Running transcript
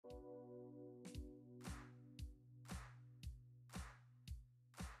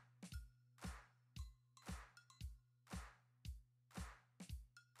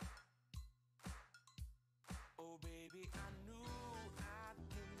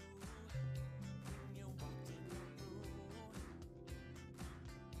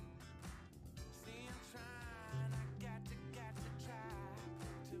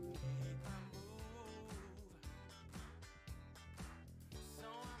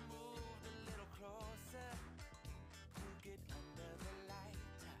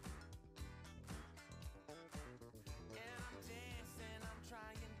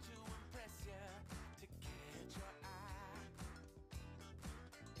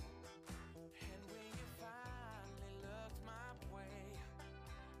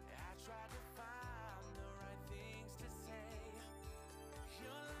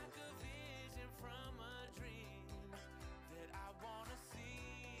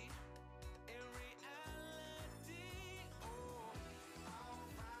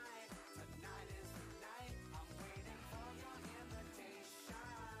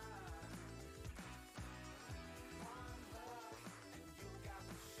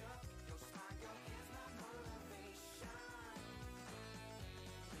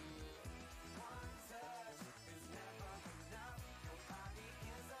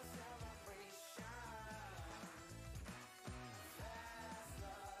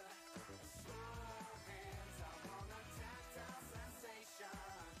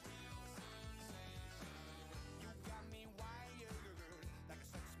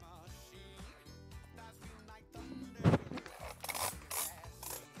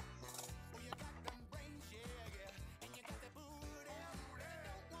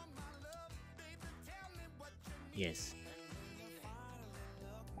Yes.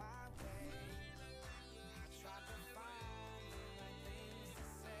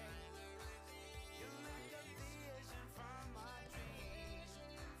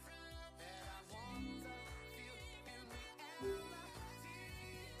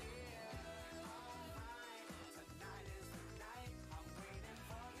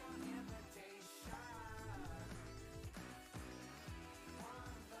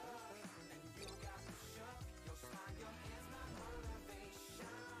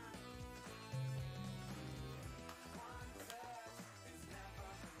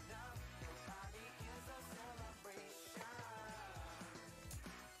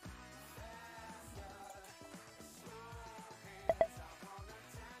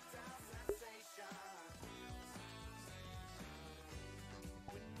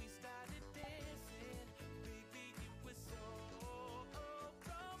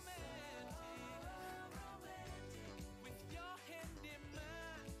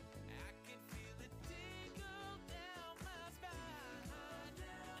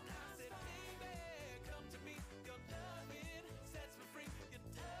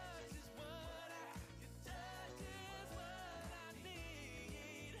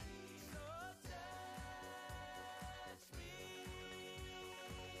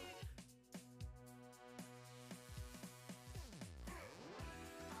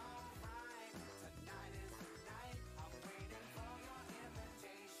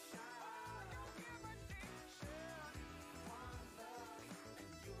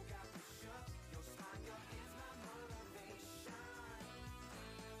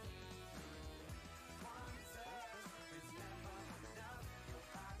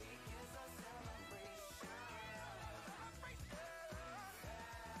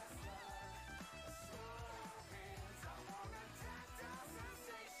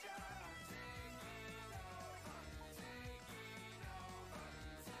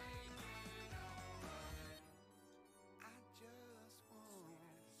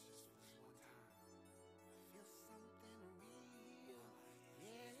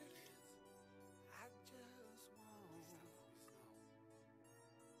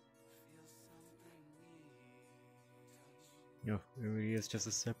 No, it really is just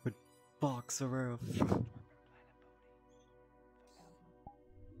a separate box of Earth.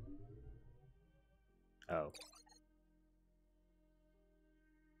 Oh.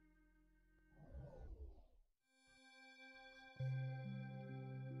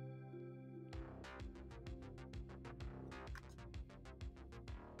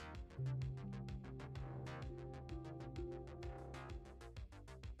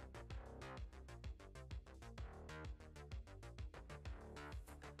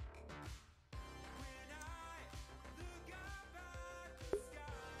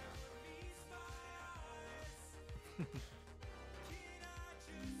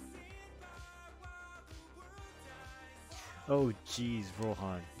 Oh jeez,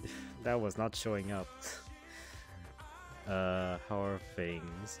 Rohan, that was not showing up. How are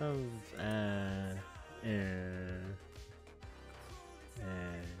things? Alright.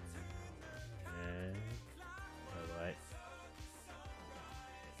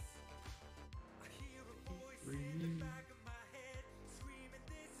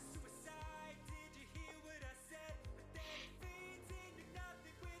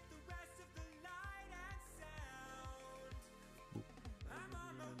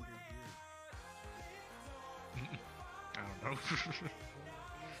 I don't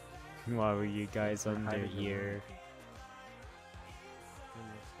know. Why were you guys under here?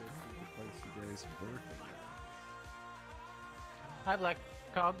 Hi, Black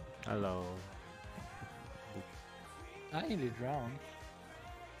Cobb. Hello. I nearly drowned.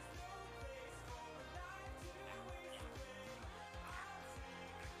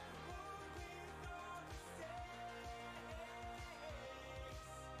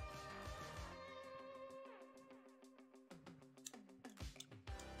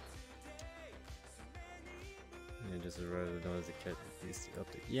 I just rather know as a cat needs to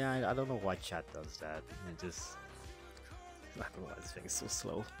update. Yeah, I don't know why chat does that. It just I don't know why this thing is so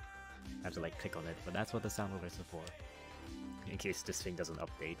slow. I have to like click on it, but that's what the sound alerts are for. In case this thing doesn't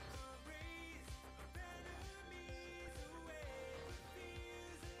update.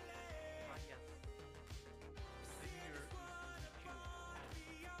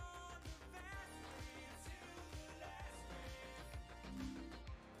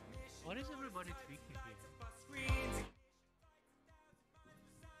 What is everybody tweaking here?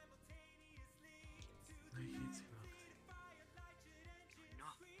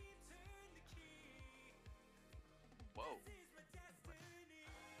 Whoa.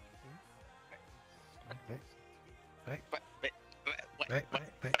 Okay.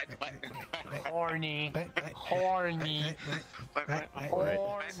 Horny. Horny. Horny.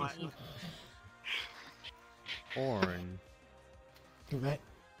 Horn.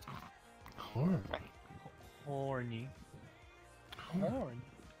 Horn. Horny. Horn.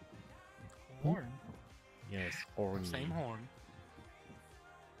 Horn. Yes, horny. Same horn.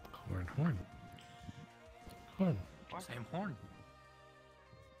 Horn. Same horn.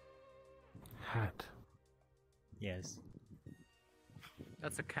 Hat. Yes.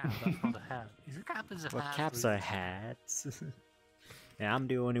 That's a cap. That's not a hat. Is a cap is a Well, hat? caps are hats. And I'm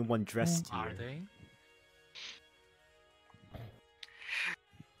the only one dressed here. Are they?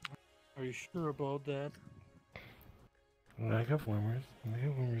 Are you sure about that? Well, I got warmers.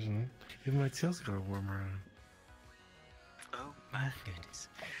 On. Even my tail's got a warmer on. Oh my goodness.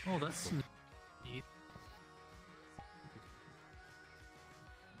 Oh, that's neat.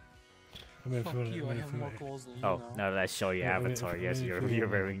 I mean, Fuck you, I have more clothes than you Oh, now. now that I show your Yeah, I mean, avatar, if- yes, I mean, you're if you-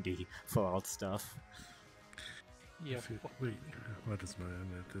 wearing the Fallout stuff. Yeah, Wait, what is my?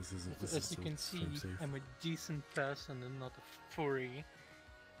 This isn't. This as is you so can see, safe. I'm a decent person and not a furry.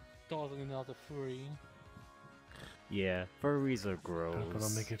 Totally not a furry. Yeah, furries are gross. But I'll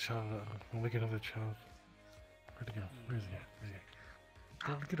make a child. I'll make another child. Where'd he go? Where's he at?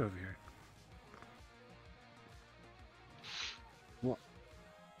 Girl, get over here. What?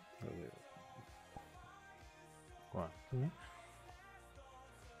 Hmm?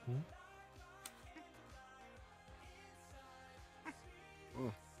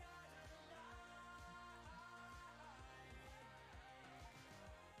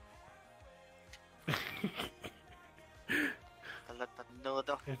 I let them know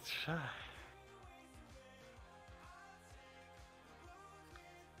though. It's shy.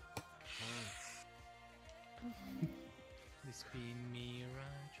 This be me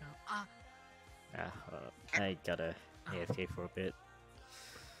right now. Ah! I gotta AFK for a bit.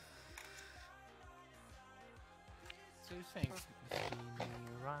 So thanks. Be me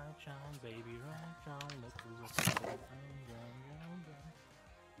right down, baby right down. Let's do this. Down.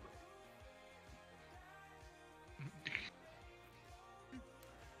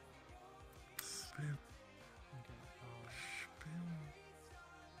 Spin. Okay, Spin.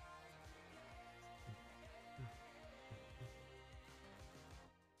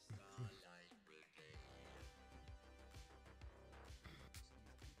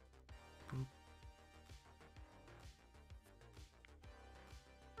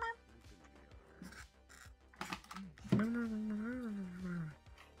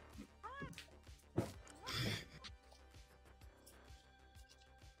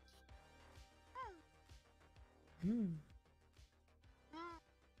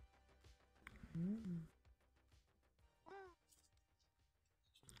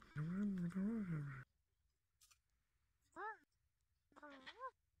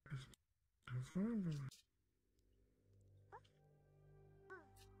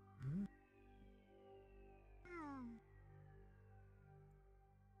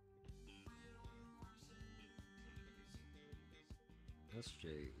 SJ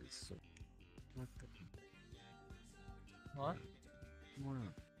is so. What?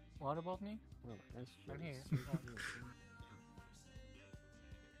 What about me? I'm here.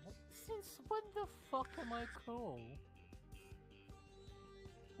 Since when the fuck am I cool?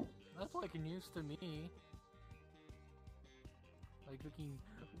 That's like news to me. Like looking,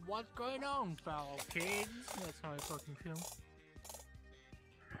 what's going on, fellow kids? That's how I fucking feel.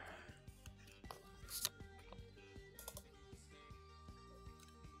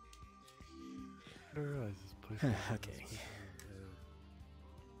 I realize this place. Okay.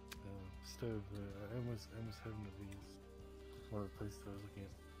 Stove. I almost having to leave one of the places I was looking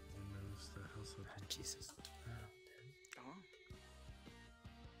at. And noticed the house up. Jesus. Oh.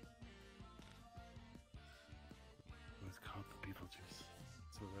 It was called the Beetlejuice.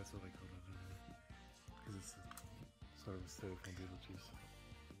 So that's what I called it. Because it's sort of a stove from Beetlejuice.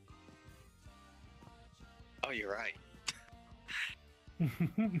 Oh, you're right.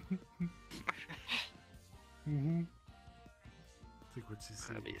 Mm-hmm. It's like what you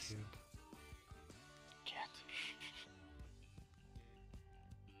say. You Obvious. can't. Can't.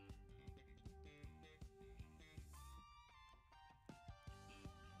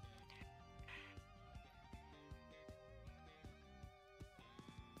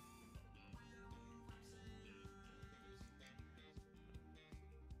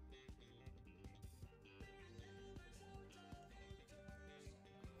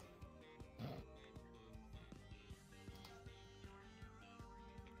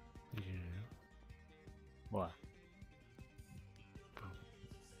 Yeah. What?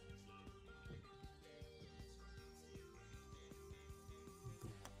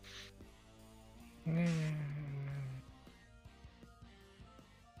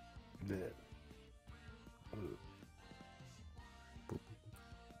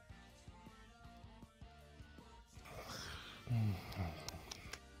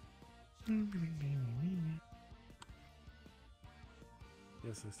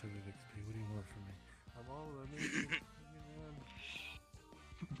 Yes, I started XP. What do you want from me? I'm all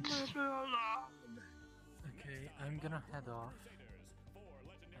Okay, I'm gonna head off. I'm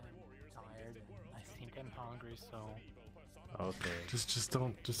tired and I think I'm hungry, so Okay. Just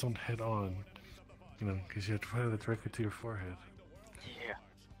don't head on. You know, because you have to put it directly to your forehead. Yeah.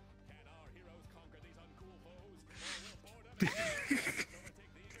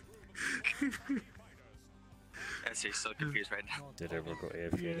 Yes, you're so confused right now. Did everyone go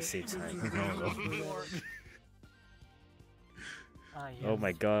AFK at the same time? No. Oh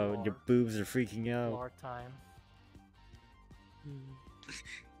my god, your boobs are freaking out. Lord time.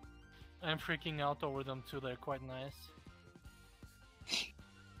 I'm freaking out over them too, they're quite nice.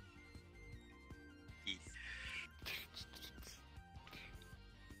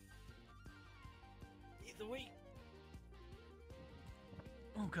 Either way.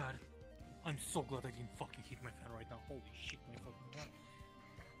 Oh god. I'm so glad I didn't fucking hit my fan right now. Holy shit, my fucking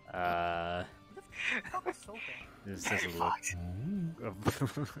god. What the fuck is so bad? This doesn't look.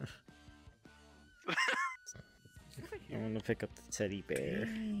 I'm gonna pick up the teddy bear.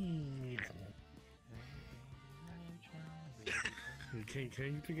 Can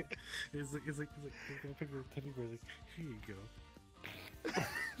you pick it? It's like gonna pick the teddy bear. Like, here you go.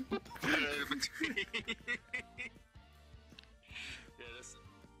 Yeah, this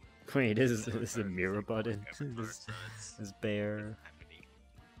Wait, this is a mirror button. This bear.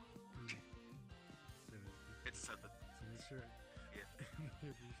 it's something. Sure. Yeah.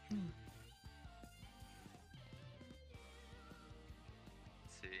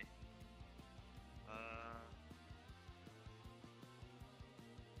 Let's see.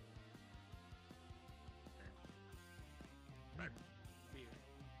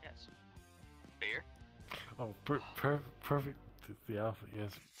 Yes. Beer? Oh, perfect. The alpha,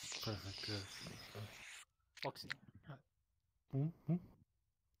 yes, perfect. Yes. Foxy. Mm-hmm.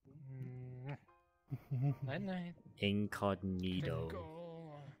 Night night. Incognito.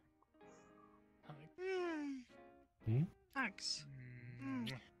 Go. Thanks.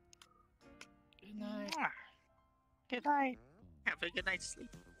 Good night. Good night. Have a good night's sleep.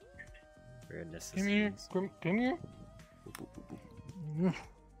 Very Come here. necessary. Come here.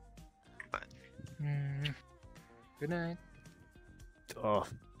 But Good night. Oh.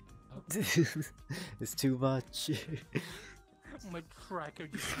 It's too much. My cracker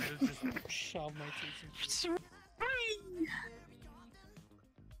just shoved my teeth into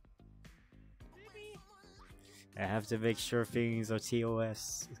I have to make sure things are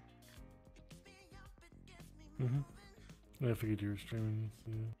TOS. I figured you were streaming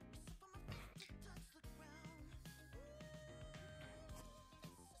this.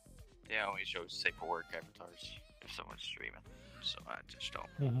 Yeah. yeah, only shows safe for work avatars if someone's streaming, so I just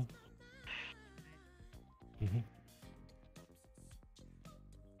don't.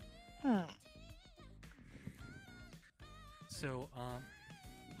 So,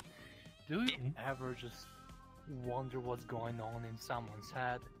 do you ever just wonder what's going on in someone's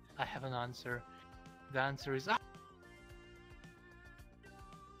head? I have an answer. The answer is Damn,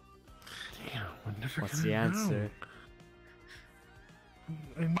 we're never What's gonna the answer?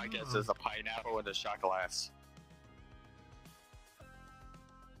 know. My guess is a pineapple and a shot glass.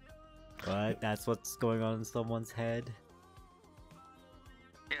 What? That's what's going on in someone's head?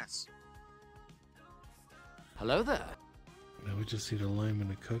 Yes. hello there. Now we just need a lime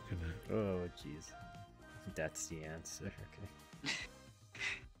and a coconut. Oh, jeez. That's the answer. Okay.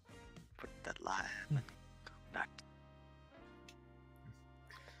 Put that lime and coconut.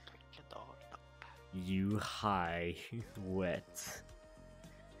 Get all up. You high, wet.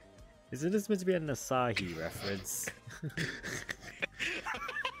 Isn't this meant to be an Asahi reference?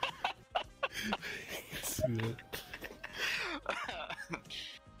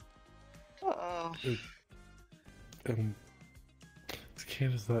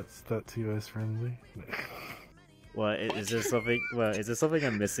 Canada's that TOS friendly. What is there something? Well, is there something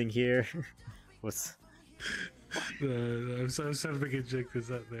I'm missing here? What's? I was trying to make a joke. Was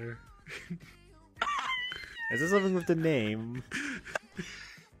that there? Is there something with the name?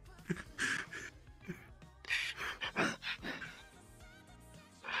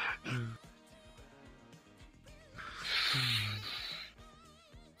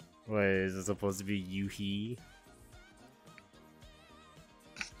 Wait, is it supposed to be Yuhi?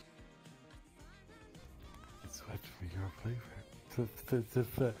 It's what for your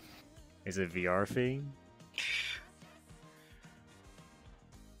flavor. Is it VR thing?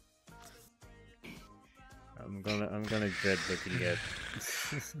 I'm gonna dread looking at.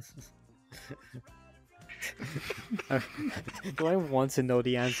 Do I want to know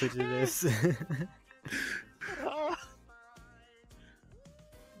the answer to this?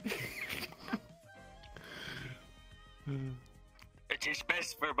 It is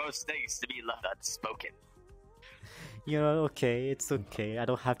best for most things to be left unspoken. You know, okay, it's okay. I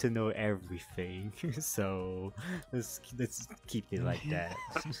don't have to know everything, so let's keep it like that.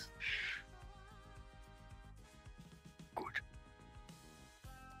 Good.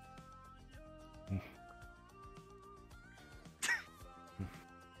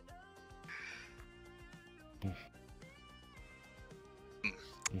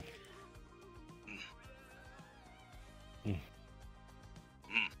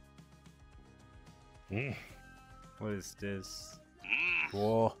 What is this? Mm.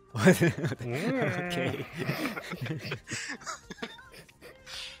 Whoa. Okay.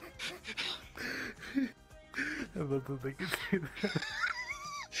 I love that they can say that.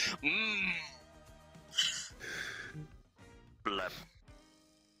 Mm. Blep.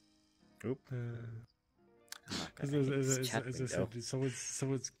 Oop. As I said,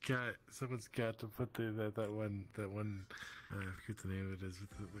 someone's got to put that one I forget the name of it is.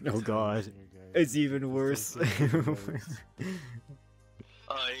 With the Oh god, singer guy. it's even worse. Oh,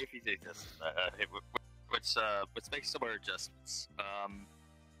 if you take this, let's make some more adjustments.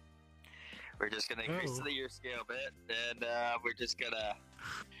 We're just gonna increase the year scale a bit, and we're just gonna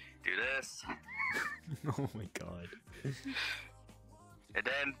do this, Oh my god. and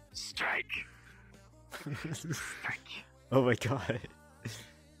then strike. Strike. Oh my god.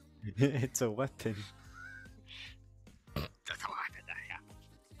 It's a weapon. That's a weapon, yeah.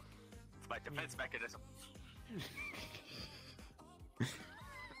 It's my defense mechanism.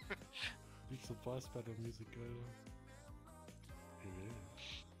 It's a boss battle music going on. It is.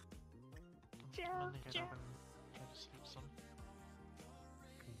 I'm gonna get up and try to save some.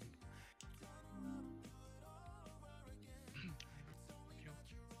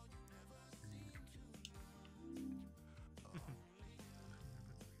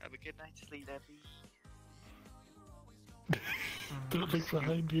 Have a good night's sleep, Effie. Don't look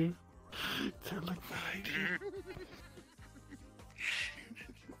behind you. Don't look behind you.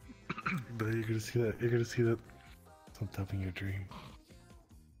 No, you're gonna see that. You're gonna see that sometime in your dream.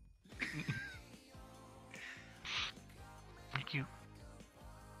 Thank you.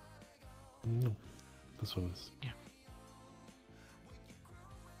 No, this one is. Yeah.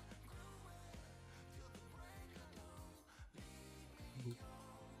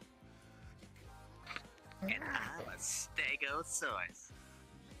 And I'm a stegosaurus.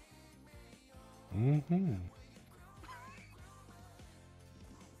 Mm-hmm.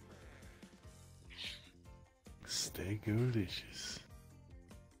 Stay delicious.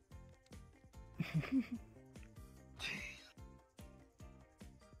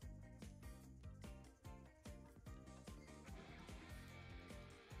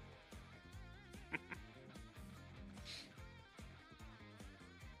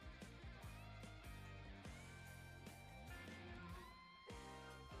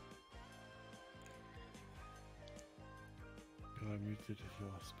 You're muted if you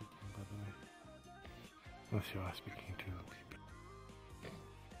are speaking, by the way. Unless you are speaking to people.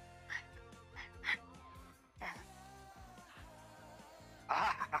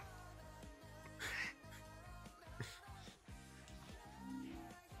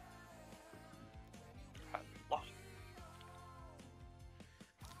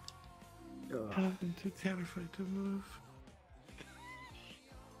 I'm too terrified to move.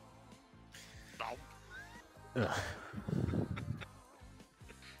 Ugh.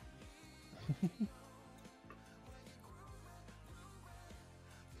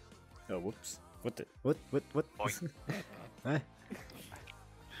 Oh, whoops. What the? What? Boing. Huh?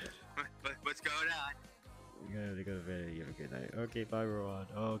 What's going on? You have a good night. Okay, bye, everyone.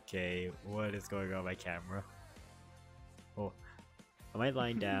 Okay, what is going on with my camera? Oh, am I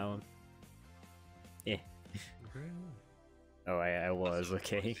lying down? Eh. Oh, I was,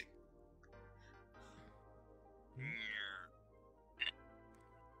 okay.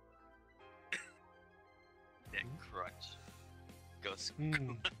 That crunch goes.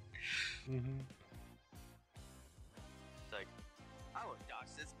 Mm-hmm. It's like, I will dodge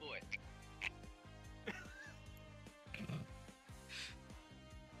this boy.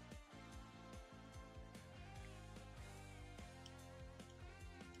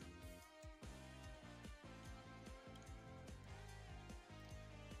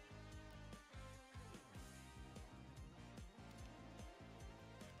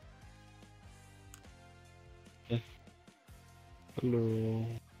 Hello.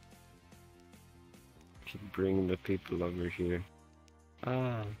 should bring the people over here.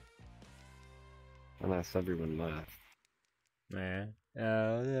 Ah. Unless everyone left. Yeah.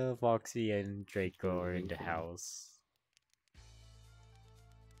 Foxy and Draco are in the house.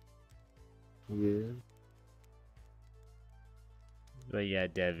 Yeah. But yeah,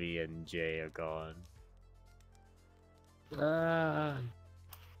 Devi and Jay are gone. Ah.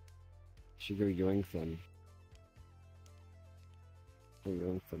 Should go yoink them. Go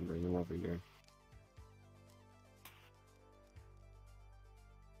yoink them, bring them over here.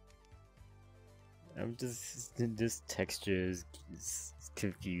 I'm just this texture is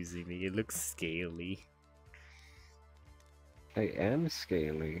confusing me. It looks scaly. I am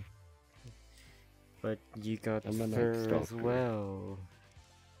scaly. But you got I'm a fur Night as Stalker. well.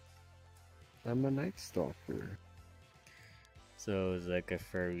 I'm a Night Stalker. So it's like a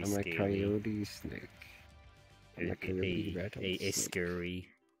furry I'm scaly. a coyote snake. I'm a coyote rattlesnake. A scurry.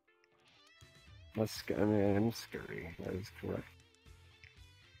 I mean, I'm scurry. That is correct.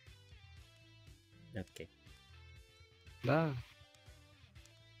 Okay. Ah.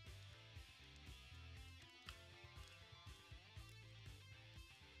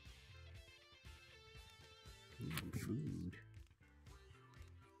 Ooh, food.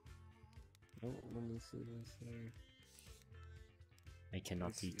 Oh, let me see this here. I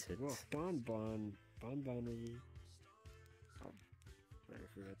cannot Let's eat see. it. Oh, bonbon. Bonbon. Oh, I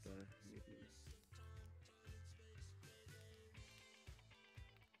forgot that.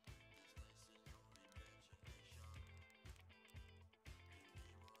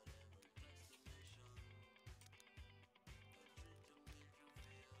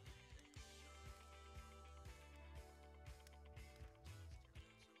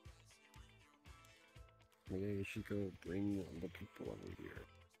 Yeah, you should go bring the people over here.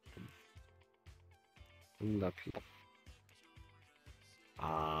 Bring the people.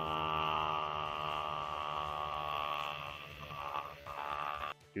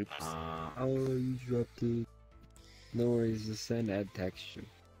 Oops. Oh, you dropped it. No worries, just send add texture.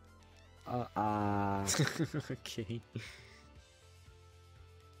 Okay.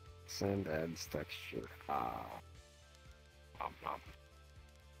 Send adds texture.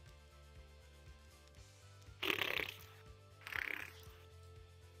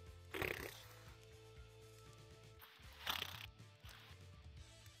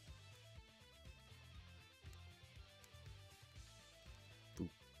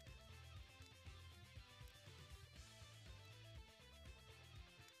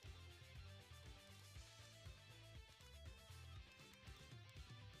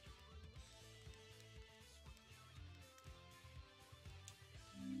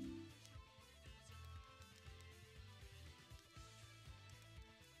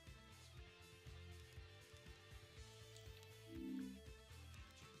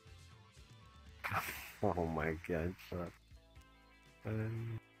 Oh my god, shut.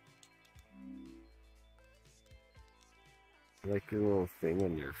 Like your little thing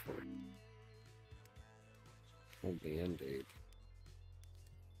on your foot. A band-aid.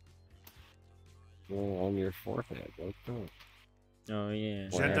 Well, on your forehead, what the? Oh yeah.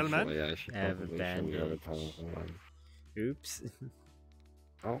 Well, Gentlemen? actually, I should I have a probably show you how to bandage. tell them. Oops.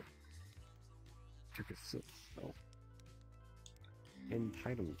 Oh. Took a sip. Oh.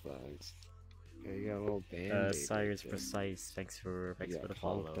 Entitled vibes. Yeah, you got a little band-aid. Cyrus right there. Precise, thanks for You the got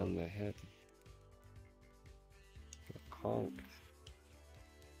follow. conked on the head. Got conked.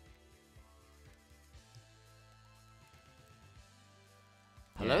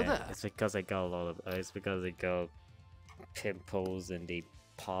 Hello there. It's because I got a lot of. It's because I got pimples and they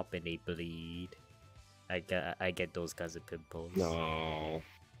pop and they bleed. I get those kinds of pimples. No.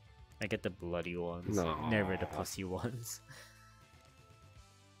 I get the bloody ones. No. Never the pussy ones.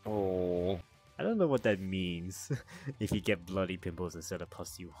 Oh. I don't know what that means. If you get bloody pimples instead of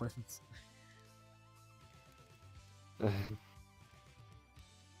pussy ones.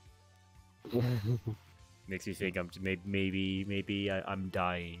 Makes me think I'm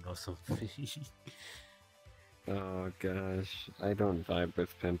dying or something. Oh gosh, I don't vibe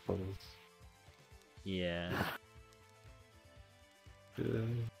with pimples. Yeah. You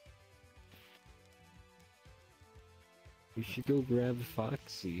should go grab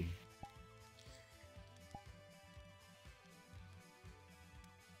Foxy.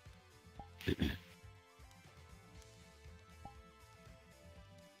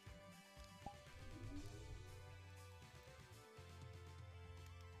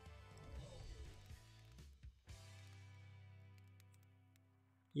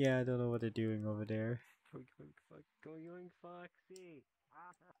 Yeah, I don't know what they're doing over there. Go yoink Foxy.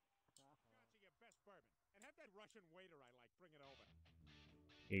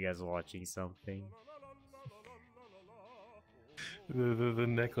 You guys watching something? the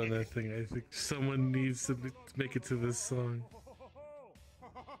neck on that thing. I think someone needs to make it to this song.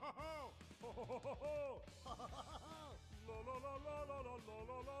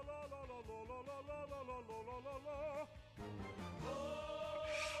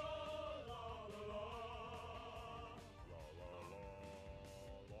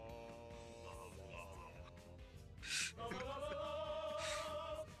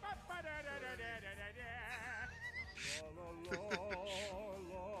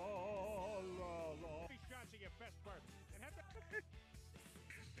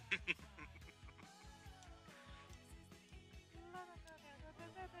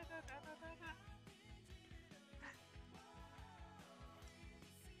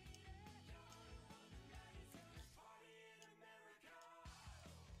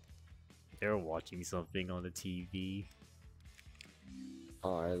 They're watching something on the TV.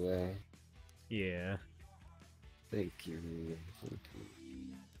 Oh, are they? Yeah. Thank you. Thank you.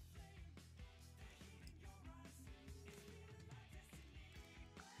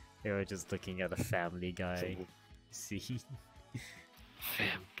 They were just looking at a Family Guy scene.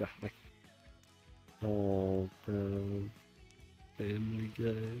 Family Guy. Oh, bro. Family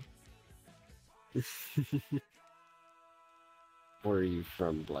Guy. Where are you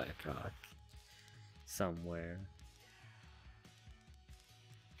from, Blackhawk? Somewhere.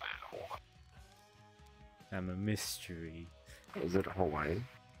 Wow. I'm a mystery. Is it Hawaii?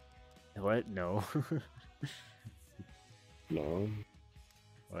 What? No. No.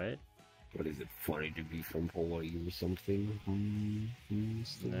 What? What is it, funny to be from Hawaii or something?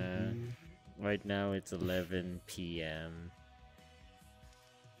 Nah. Right now it's 11 p.m.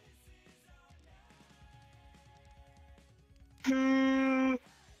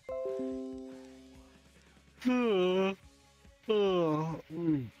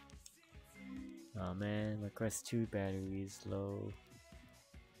 Oh man, my Quest 2 battery is low.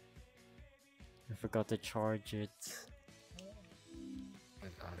 I forgot to charge it.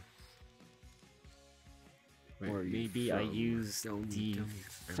 Wait, maybe I used the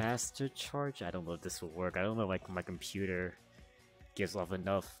faster charge? I don't know if this will work. I don't know if my computer gives off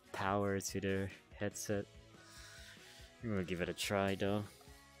enough power to the headset. I'm gonna give it a try though.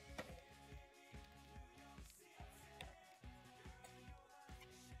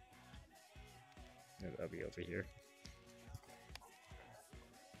 I'll be over here.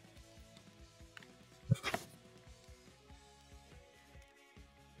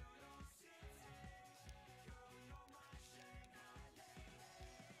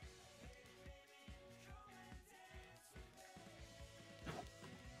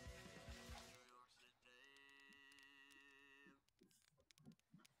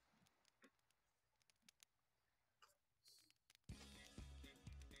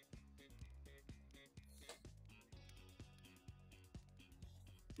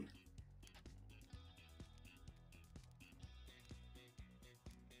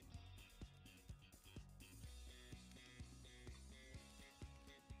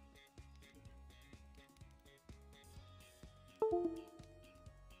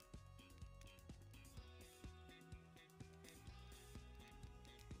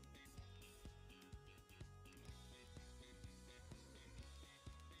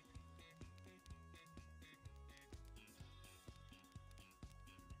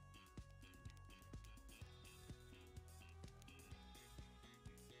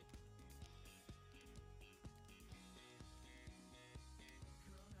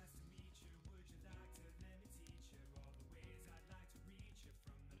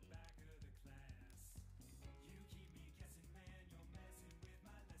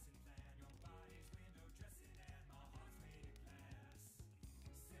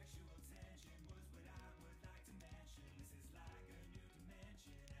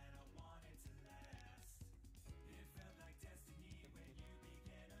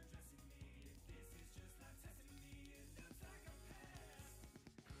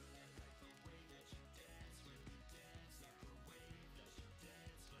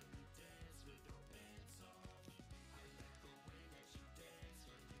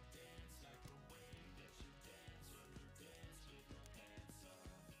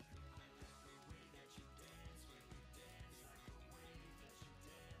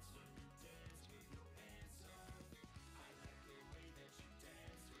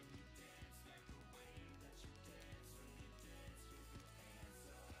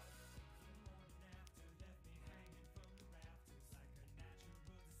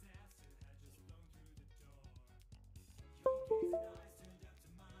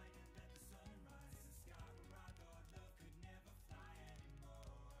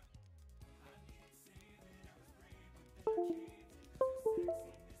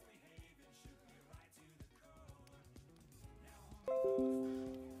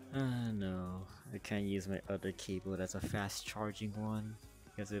 can't use my other cable that's a fast charging one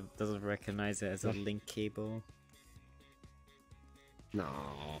because it doesn't recognize it as a link cable. No.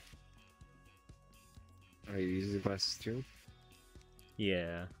 Are you using Quest 2?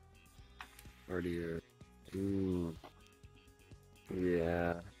 Yeah. Or do you... Ooh.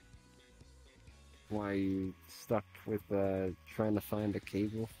 Yeah. Why are you stuck with trying to find a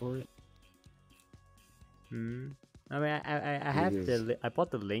cable for it? I mean, I have I bought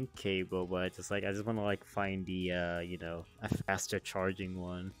the link cable, but just like I just want to like find the you know, a faster charging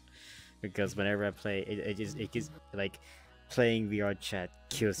one, because whenever I play it just like playing VR chat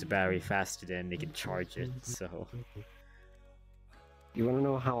kills the battery faster than they can charge it. So you want to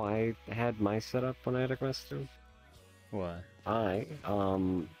know how I had my setup when I had a Quest 2? what?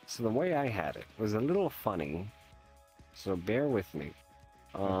 So the way I had it was a little funny, so bear with me.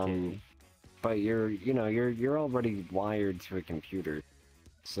 Okay. But you're already wired to a computer,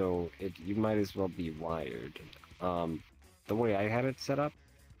 so you might as well be wired. The way I had it set up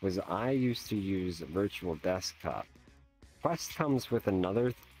was I used to use virtual desktop. Quest comes with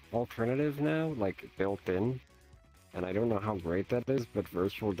another alternative now, like built in, and I don't know how great that is, but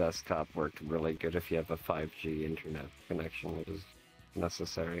virtual desktop worked really good if you have a 5G internet connection, which is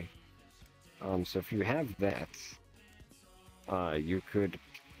necessary. So if you have that, you could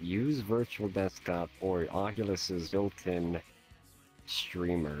use virtual desktop or Oculus's built-in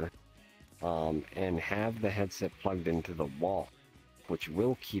streamer, and have the headset plugged into the wall, which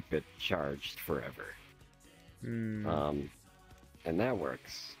will keep it charged forever. And that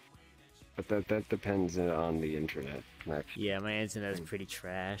works. But that depends on the internet connection. Yeah, my internet is pretty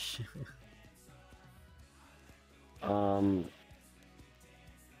trash. Yeah,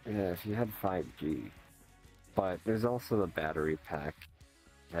 if you had 5G. But there's also the battery pack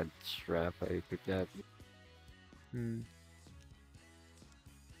head strap that you could get.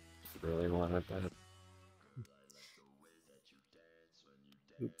 Really wanted that.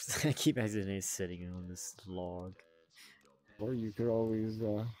 Oops, I keep accidentally sitting on this log. Or you could always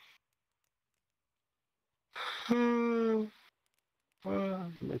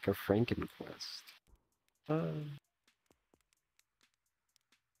make a Frankenquest.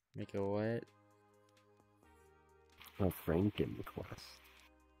 Make a what? A Frankenquest.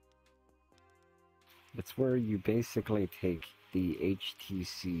 It's where you basically take the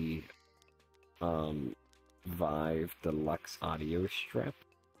HTC Vive Deluxe audio strap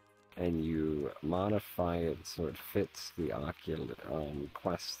and you modify it so it fits the Oculus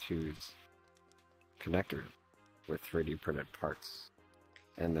Quest 2's connector with 3D printed parts.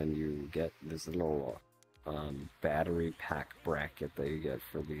 And then you get this little battery pack bracket that you get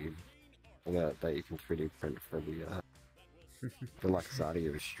for the that you can 3D print for the Deluxe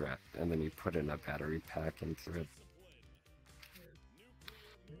audio strap, and then you put in a battery pack into it.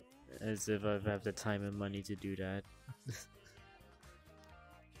 As if I have the time and money to do that.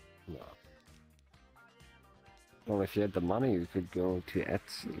 No. Well, if you had the money, you could go to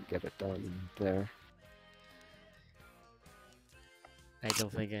Etsy and get it done there. I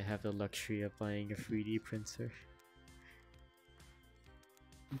don't think I have the luxury of buying a 3D printer.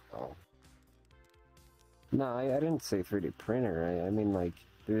 Oh. No, I didn't say 3D printer. I mean, like,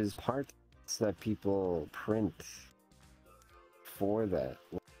 there's parts that people print for that,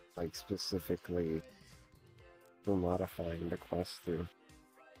 like, specifically for modifying the Quest 2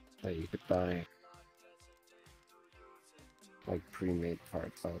 that you could buy. Like, pre-made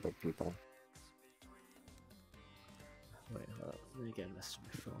parts out of people. Wait, hold up. Let me get a message on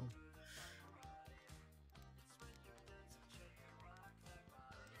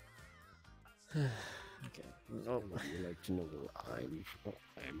my phone. Okay. Oh. Would you like to know where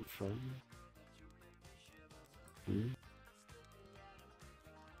I'm from? Hmm?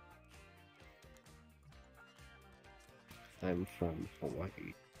 I'm from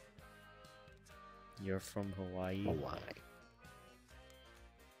Hawaii. You're from Hawaii? Hawaii.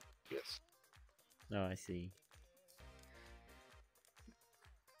 Yes. Oh, I see.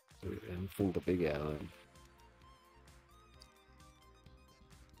 I'm from the Big Island.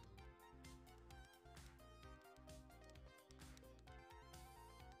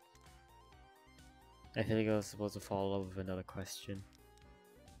 I think I was supposed to follow up with another question.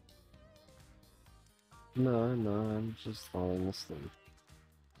 No, I'm just following this thing.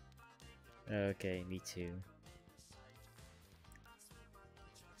 Okay, me too.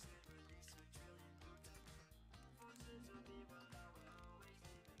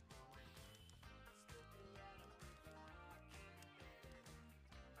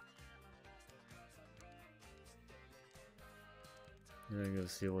 I'm gonna go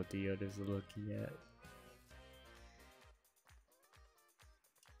see what the others are looking at.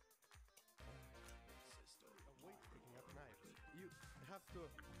 have to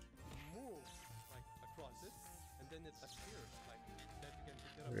move like across it, and then it appears like that you can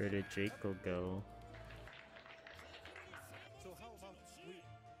pick it up. Where did Draco go? So how about we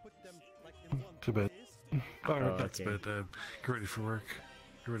put them like in one Too bad. place? Alright, that's okay. bad. Get ready for work.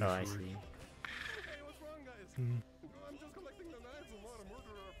 Get ready Oh, for I work. see. Hey, what's wrong, guys? Mm. I'm just collecting the knives. I'm not a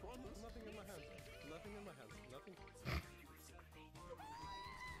murderer, I promise. Nothing in my hands. Nothing in my hands. Nothing.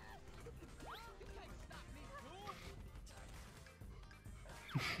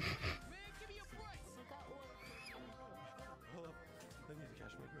 Hold up. I need to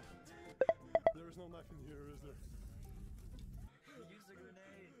catch my breath. There is no knife in here, is there? Use a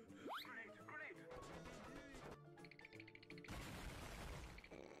grenade.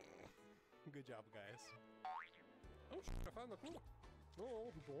 Good job, guys. Oh shit, I found a clue.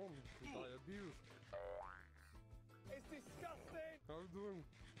 Oh, bomb. Diabetes. It's disgusting! How are you doing?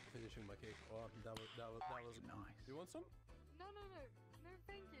 Finishing my cake. Oh, that was Nice. You want some? No,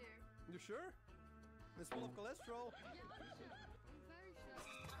 thank you. You sure? It's full of cholesterol. Yeah, I'm sure. I'm very sure.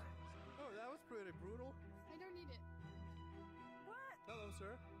 Oh, that was pretty brutal. I don't need it. What? Hello,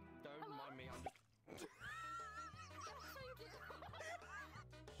 sir. Don't mind me, I'm just... Thank you.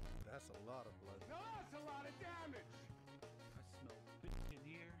 That's a lot of blood. No, that's a lot of damage. I smell bitch in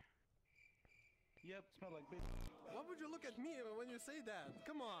here. Yep, smell like bitch. Why would you look at me when you say that?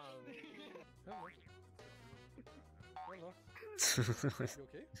 Come on. Hello. Hello. You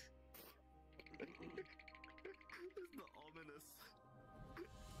okay? It's not ominous.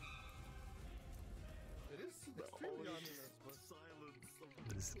 It is extremely ominous, but... Silence.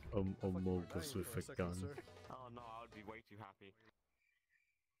 This Fuck, you were Omobus dying with for a second, gun. sir. Oh no, I would be way too happy.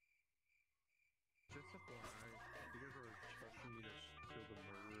 Just FYI, you guys are trusting me to kill the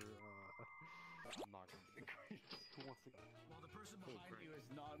murderer. I'm not gonna do it. Who wants to go? Well, the person Cool, behind great. you is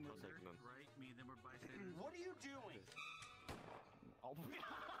not I'll murdered, take them. right? Me and them are bystanders. What are you doing? Oh,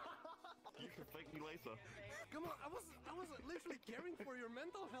 you can thank me later. Come on, I was literally caring for your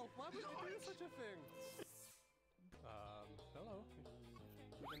mental health. Why would you do such a thing? Hello.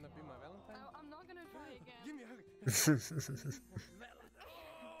 You gonna be my Valentine? I'm not gonna try again. Give me a hug.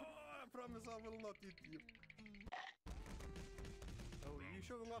 I promise I will not eat you. Oh, you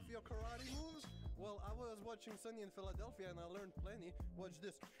showing off your karate moves? Well, I was watching Sunny in Philadelphia and I learned plenty. Watch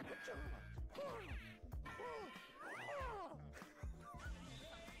this. You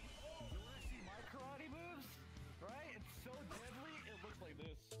wanna see my karate moves? Right? It's so deadly, it looks like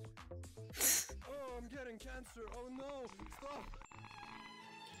this. Oh, I'm getting cancer. Oh no. Stop.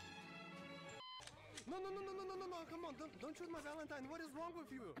 No, come on, don't shoot my Valentine. What is wrong with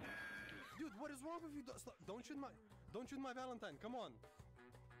you? Dude, what is wrong with you? Stop. Don't shoot my Valentine. Come on.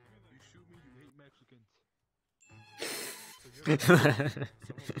 You shoot me, you hate Mexicans. So you're someone who had a gun?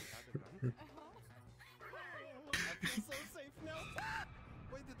 I feel so safe now.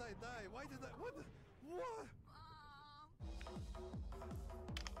 Why did I die? Why did I? What? What?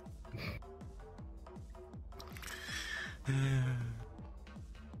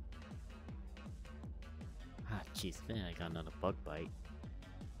 Ah, jeez, man, I got another bug bite.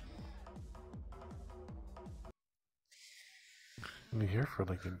 I'll be here for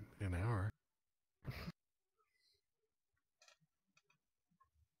like an hour.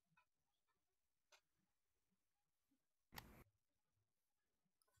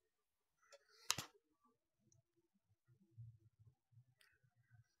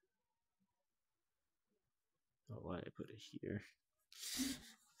 Oh, why did I put it here?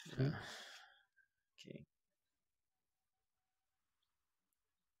 Okay.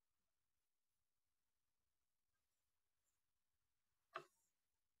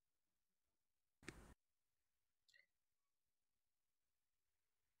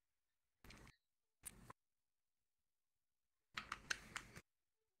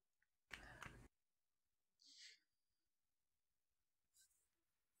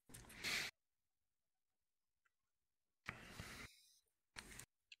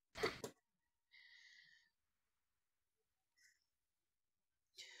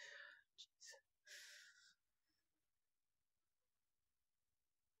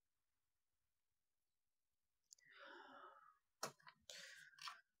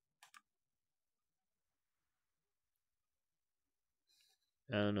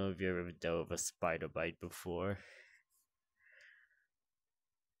 I don't know if you ever dealt with a spider bite before.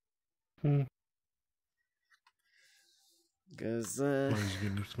 Cause Why did you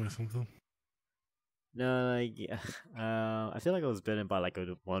get nipped by something? no, like I feel like I was bitten by like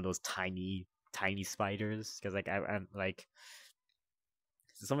one of those tiny spiders. Cause like I'm like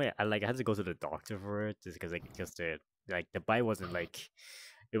something I had to go to the doctor for it just because the bite wasn't like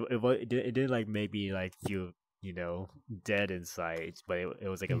it didn't like maybe like feel you know, dead inside, but it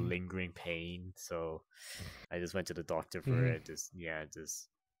was like a lingering pain. So I just went to the doctor for it. Just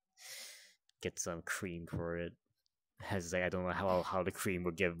get some cream for it. As like I don't know how the cream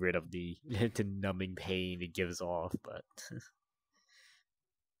will get rid of the the numbing pain it gives off, but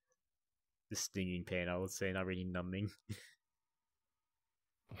the stinging pain, I would say, not really numbing.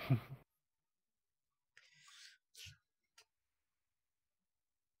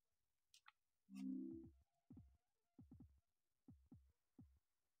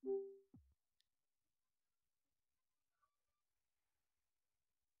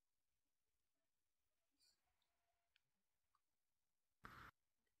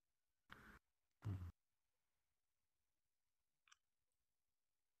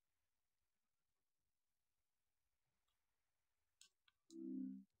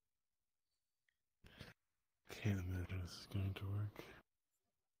 Can't imagine this is going to work.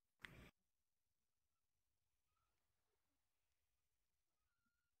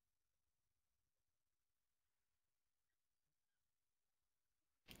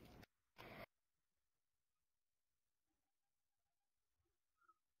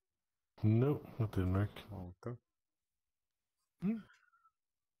 Nope, that didn't work. Okay.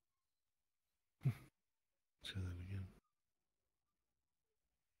 Try that again.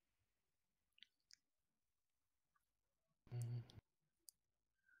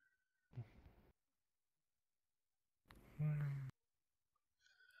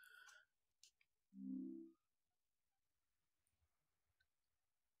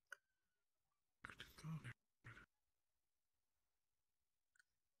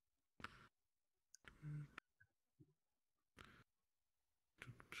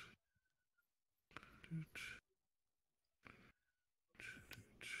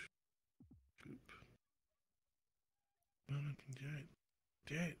 No, I can do it.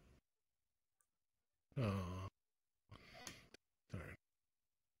 Do it. Oh. Darn.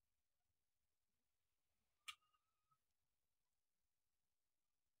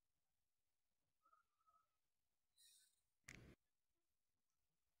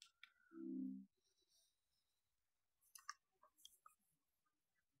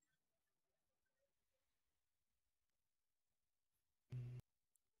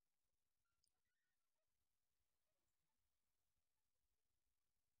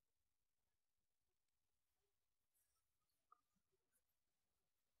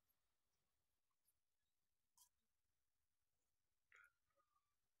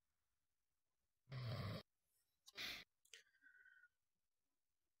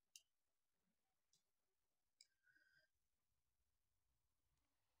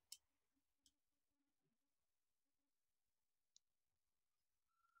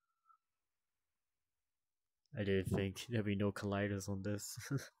 I didn't think there'd be no colliders on this.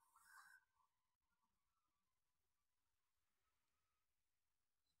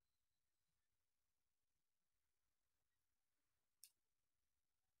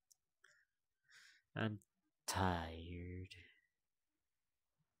 I'm tired.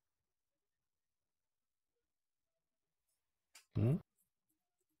 Hmm?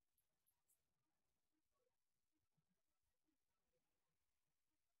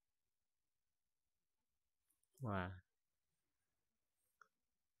 Wow.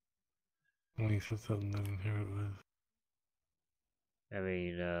 When you said something, I didn't hear what it was. I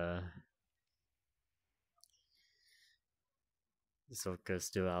mean, Soka's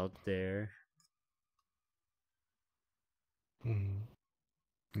still out there.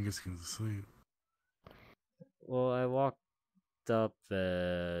 I guess he was asleep. Well, I walked up,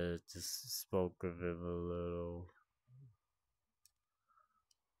 just spoke with him a little.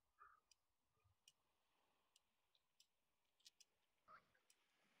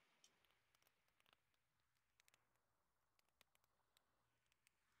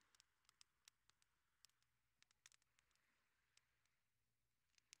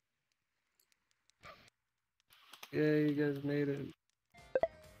 Yay, you guys made it.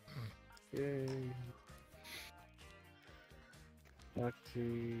 Yay.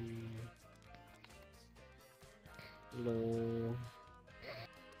 Foxy. Hello.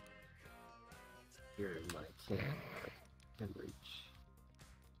 You're in my camp. Can reach.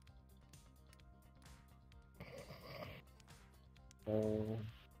 Oh.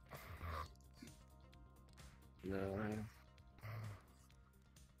 No.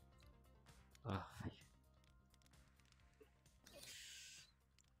 Oh,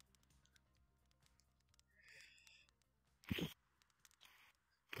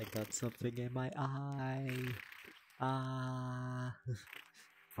 I got something in my eye. Ah.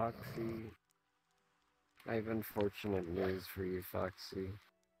 Foxy. I have unfortunate news for you, Foxy.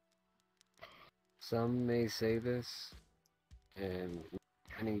 Some may say this, and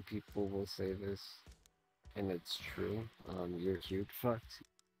many people will say this, and it's true. You're cute, Foxy.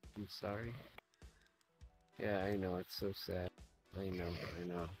 I'm sorry. Yeah, I know, it's so sad. I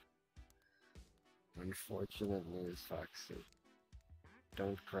know. Unfortunately, Foxy.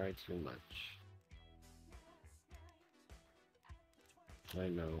 Don't cry too much. I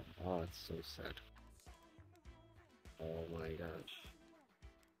know. Oh, it's so sad. Oh my gosh.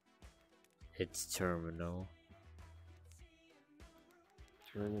 It's terminal.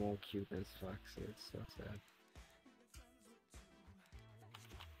 Terminal cuteness, Foxy. It's so sad.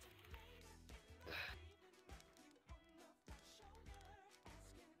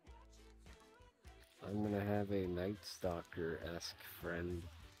 I'm gonna have a Night Stalker-esque friend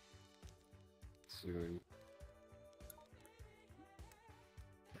soon.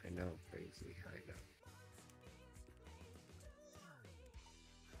 I know, crazy, I know.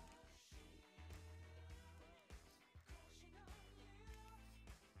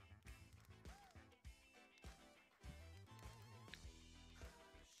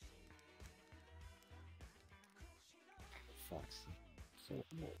 Foxy. So,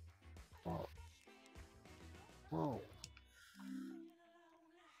 whoa. Whoa.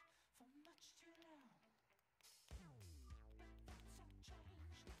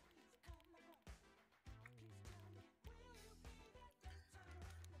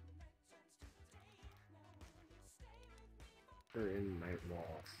 They're in my walls.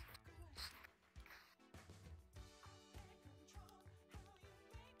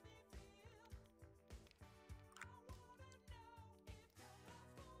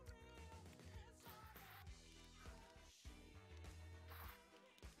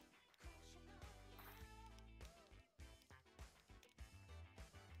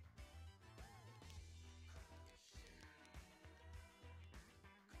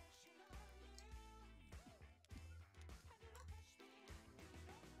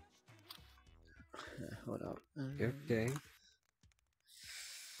 Hold up. You okay?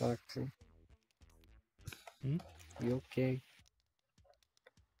 Foxy? Hmm? You okay?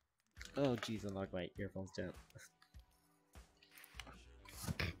 Oh jeez, I knocked my earphones down.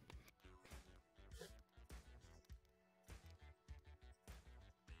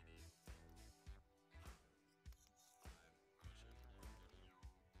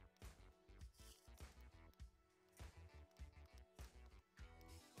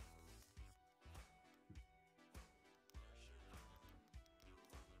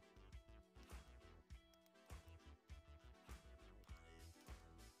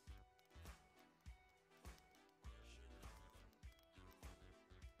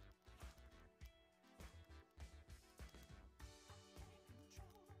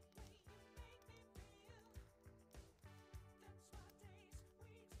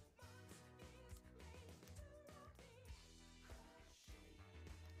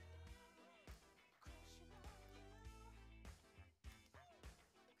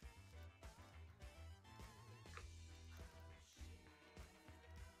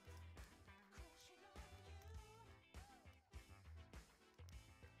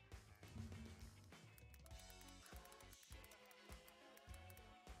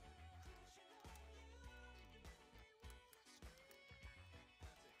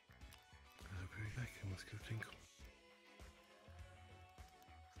 I'll be right back. I must go tinkle.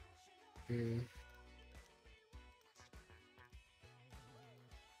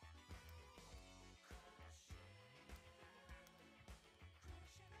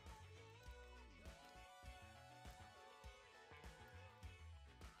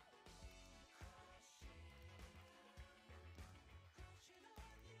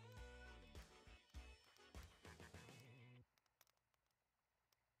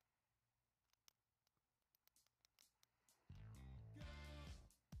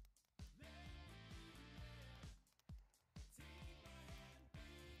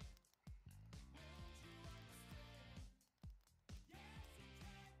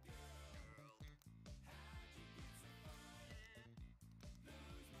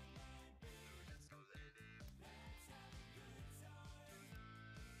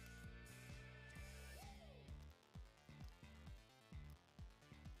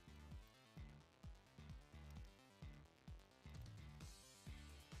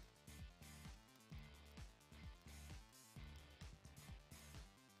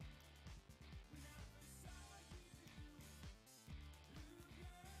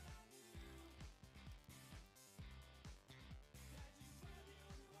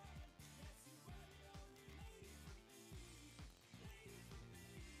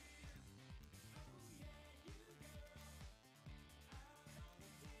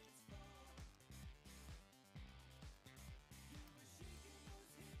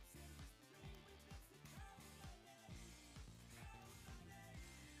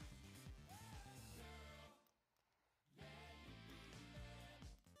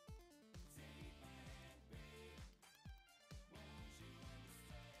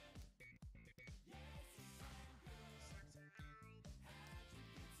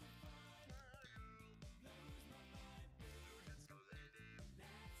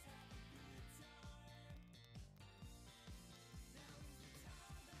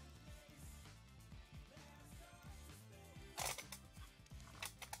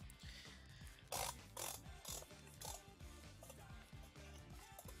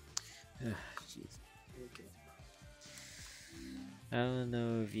 jeez. Okay. I don't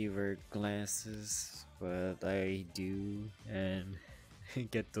know if you wear glasses, but I do, and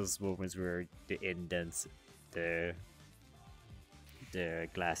get those moments where the indents, the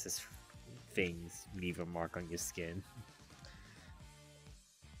glasses things leave a mark on your skin.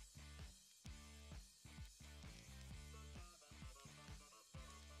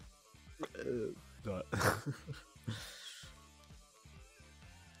 God.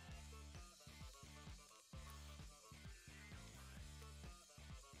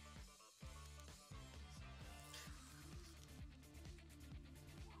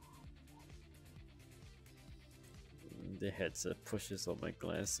 The headset pushes on my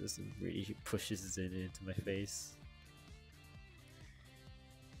glasses and really pushes it into my face.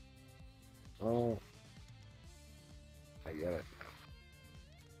 Oh, I get it.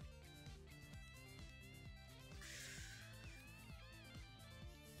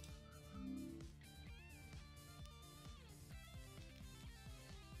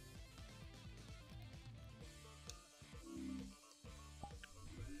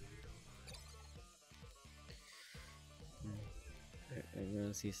 I'm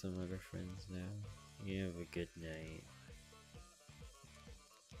gonna see some other friends now. You have a good night.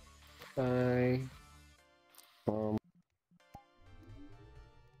 Bye.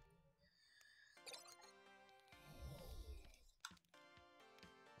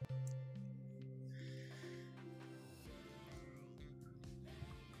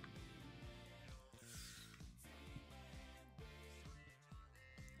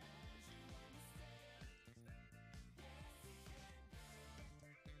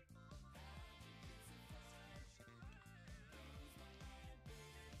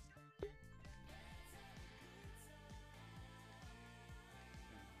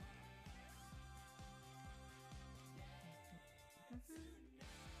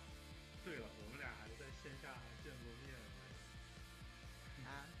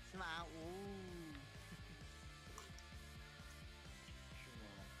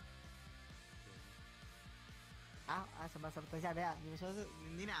什么？等一下，你们说是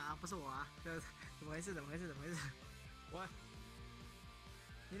你俩啊，不是我啊？这怎么回事？我，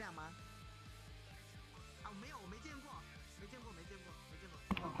你俩吗？啊，没有，我没见过。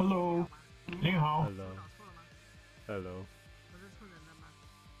Hello， 你好。Hello。Hello。我是错人了吗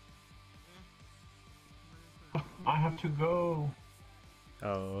？I have to go.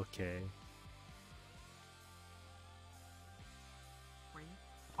 Oh, okay.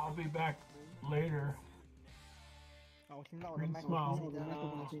 I'll be back later. Smile.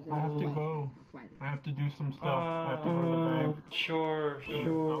 I have to go. I have to do some stuff. I have to go to the bank. Sure.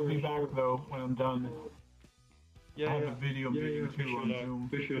 I'll be back though when I'm done. I have a video meeting too on Zoom.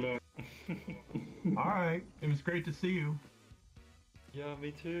 Wish you luck. Alright, it was great to see you. Yeah,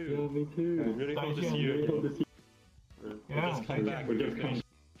 me too. I really hope to see you again. Yeah, just come back. We're just finish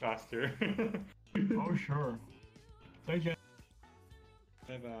faster. Oh, sure. 再见。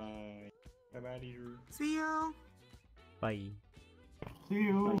拜拜。拜拜，丽如。See you. Bye. See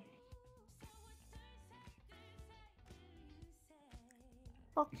you.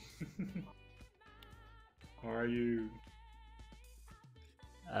 Oh. How are you?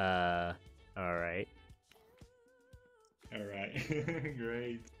 Alright. Alright.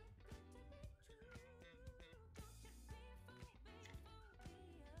 Great.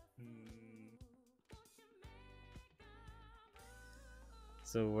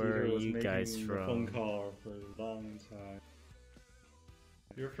 So where are you guys from? A phone call for a long time.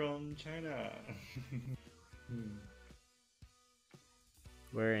 You're from China.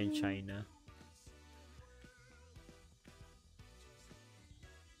 Where in China?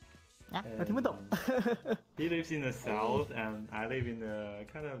 He lives in the south and I live in the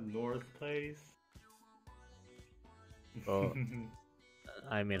kind of north place. Oh,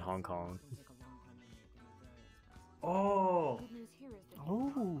 I'm in Hong Kong. Oh!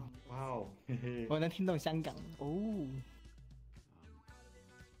 Oh! Wow! 我能听懂香港哦。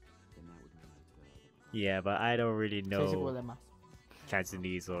Yeah, but I don't really 谁是国 know 人吗？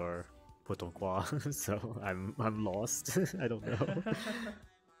 Cantonese or Putonghua, so I'm lost. I don't know.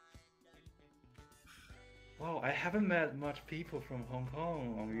 Wow, I haven't met much people from Hong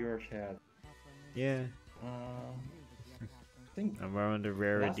Kong on your chat. Yeah, I think I'm around the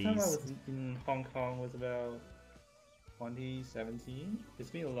last time I rarities. was in Hong Kong was about 2017.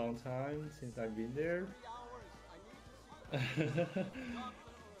 It's been a long time since I've been there.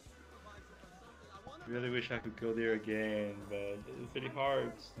 Really wish I could go there again, but it's really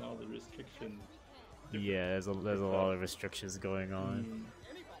hard now. The restriction. Yeah, there's a lot of restrictions going on.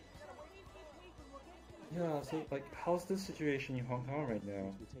 Yeah, so like, how's the situation in Hong Kong right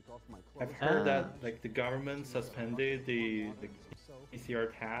now? I've heard that like the government suspended the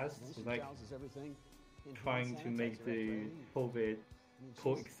PCR tests, like trying to make the COVID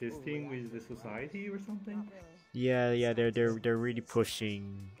coexisting with the society or something. Yeah, they're really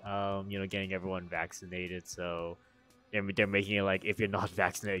pushing, getting everyone vaccinated. So they're making it like if you're not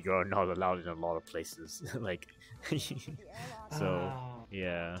vaccinated, you're not allowed in a lot of places. Like, so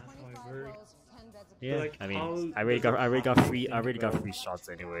yeah. That's how I heard. Yeah, like, I mean, how I already does got free shots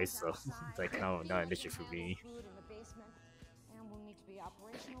anyway, so it's like not an issue for me.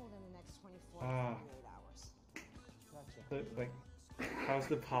 So, like, how's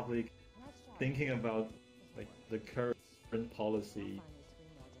the public thinking about like the current policy?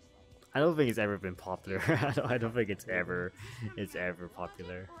 I don't think it's ever been popular. I don't think it's ever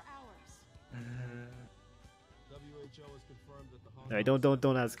popular. No,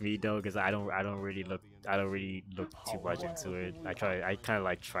 don't ask me though, because I don't really look too much into it. I kind of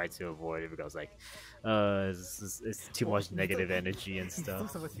like try to avoid it because like, it's too much negative energy and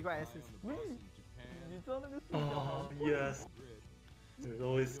stuff. Oh yes, there's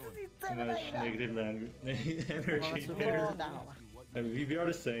always too much negative energy there. I mean, we are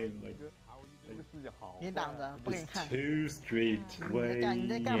the same. Like, it's too strict. Way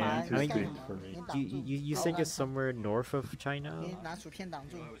too strict for me. You think you're somewhere north of China? I'm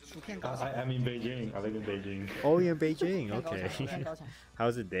in Beijing. I live in Beijing. Oh, you're in Beijing. Okay.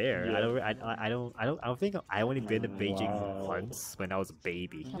 How's it there? Yeah. I don't think I only been to Beijing once when I was a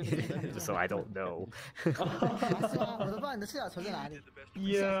baby, so I don't know.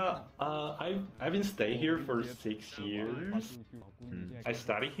 Yeah, I've been staying here for 6 years. I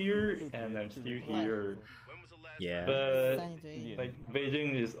study here and I'm still here. Yeah. But like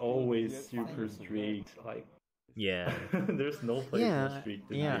Beijing is always super strict. Like, yeah. There's no place more strict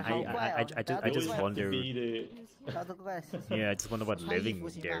than I just wonder. Yeah, I just wonder what living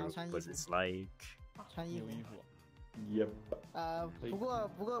there was it's like. Yep.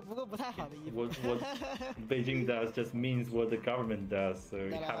 What Beijing does just means what the government does, so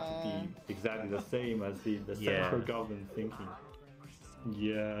it has to be exactly the same as the central government thinking.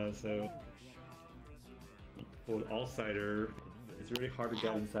 Yeah, so for an outsider, it's really hard to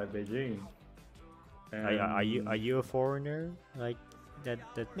get inside Beijing. Are you a foreigner like that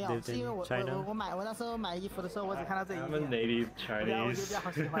lived in China? I'm a native Chinese.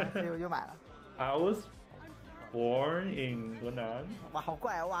 I was born in Gunan.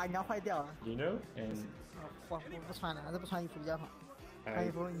 You know, and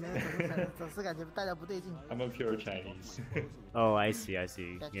I'm a pure Chinese. Oh, I see.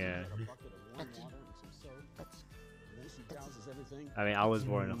 Yeah. I mean, I was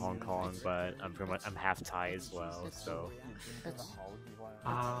born in Hong Kong, but I'm half Thai as well, so.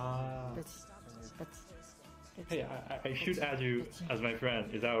 Hey, I should add you as my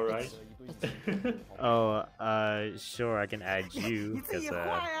friend. Is that alright? Oh, sure, I can add you. Cause, Oh,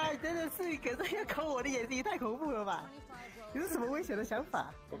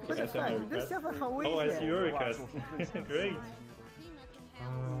 I see your request. Great.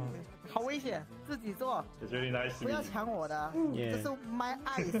 It's really nice to meet you. Yeah. 这是 my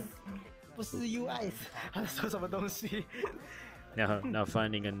eyes， 不是 you eyes。他说什么东西 Now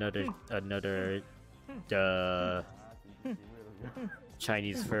finding another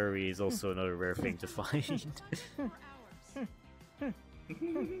Chinese furry is also another rare thing to find.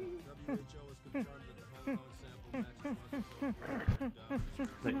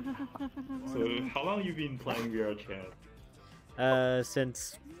 So, how long have you been playing VR chat?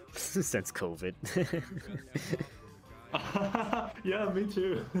 Since COVID. Yeah, me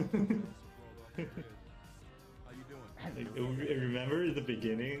too. I remember in the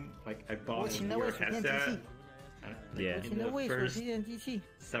beginning, like I bought a VR headset. Yeah. In the first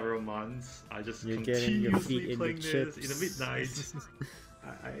several months, I just You're getting your feet continuously in playing the this chips. in the midnight.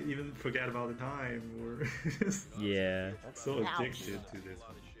 I even forget about the time. Or Yeah. So addicted to this.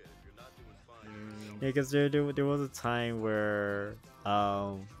 Yeah, because there was a time where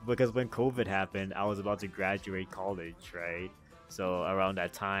because when COVID happened, I was about to graduate college, right? So around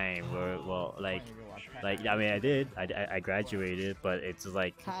that time, I mean, I graduated, but it's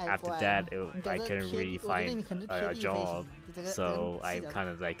like after that, I couldn't really find a job, so I kind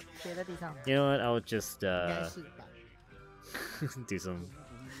of like, you know what? I'll just do some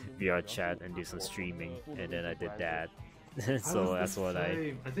VR chat and do some streaming, and then I did that. So that's what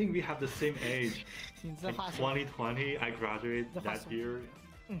I think we have the same age. Like 2020, I graduated that year.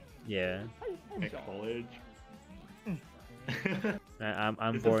 Yeah. At college.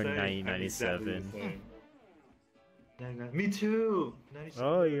 I'm born in 1997. Me too. 97.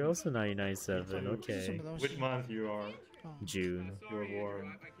 Oh, you're also 99.7. Okay. Which month you are? June. You were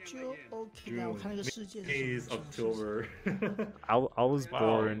born. 就 OK 啊，我看那个世界 Me 是 is 什么 October. I was Wow.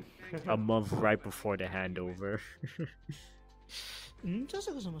 born a month right before the handover. 嗯，这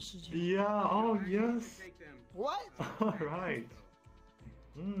是个什么世界 Yeah. Oh yes. ？What？ All right.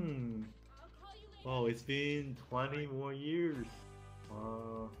 Hmm. Oh, it's been 20 more years.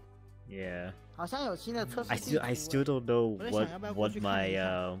 Yeah. 好像有新的测试 I 地 still 图。 don't know 我在想要不要过 what 去看一 my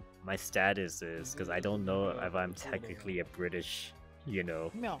下。 my status is because I don't know if I'm technically a British, you know,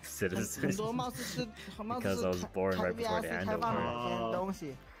 没有，很 citizen 多貌似是貌似 because I was 是 born 开 right before the VRC 开放了某 handover. 些东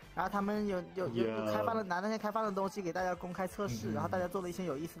西，然后他们有 Yeah. 开放了拿那些开放的东西给大家公开测试，然后大家做了一些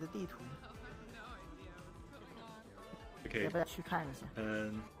有意思的地图， Okay. 要不要去看一下？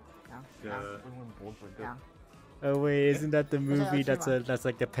 And 啊， Oh wait, isn't that the movie That's that's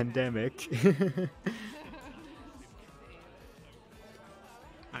like the pandemic?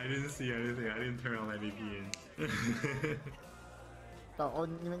 I didn't see anything. I didn't turn on my VPN. 哦，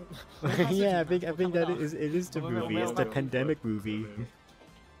你们 Yeah, I think that it is the movie. It's the pandemic movie.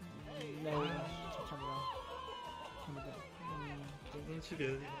 没有，看不到，看不到，能去别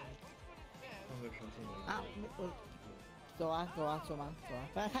的地方放个长信吗？啊，我走啊，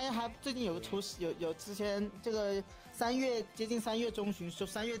反正看一下，最近有个有之前这个接近3月中旬，就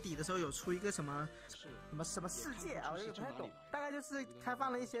3月底的时候有出一个什么世界啊，我有点不太懂，大概就是开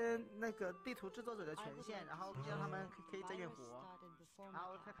放了一些那个地图制作者的权限，然后让他们可以睁眼活，然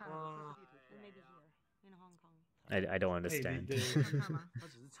后再看这个地图。 I don't understand. 看吗？他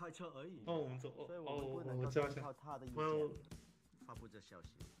只是猜测而已。哦，我们走。所以我们不能我知道一下。靠他的意见 Well, 发布这消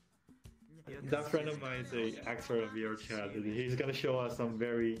息。 that friend of mine is an expert of VR chat. He's gonna show us some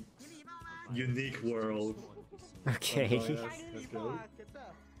very unique world. Okay. Let's go.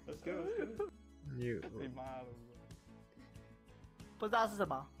 Let's go. You. 不知道是什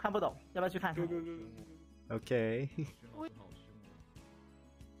么，看不懂，要不要去看看？ Okay.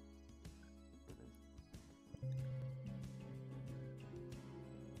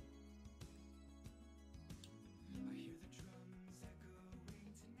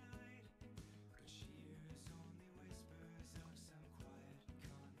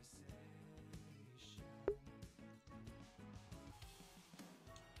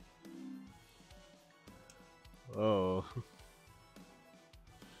 Oh.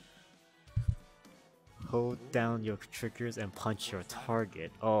 Hold down your triggers and punch your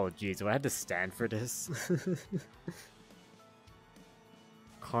target. Oh jeez, do I have to stand for this?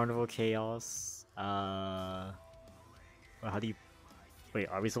 Carnival Chaos. Well, how do you... Wait,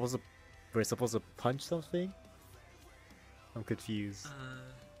 are we supposed to... We're supposed to punch something? I'm confused.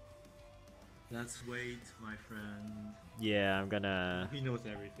 Let's wait, my friend. Yeah, I'm gonna... He knows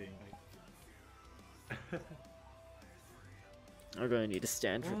everything. I'm gonna need to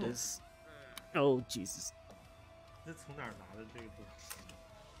stand for this. Oh, Jesus. 这从哪儿拿的这个东西？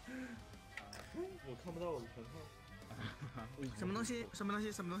我看不到我的全套。什么东西？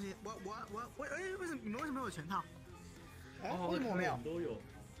我哎，为什么你们为什么有全套？哎，为什么我没有？都有。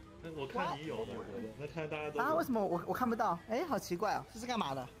我看你有的，那看大家都有。啊，为什么我看不到？哎，好奇怪哦，这是干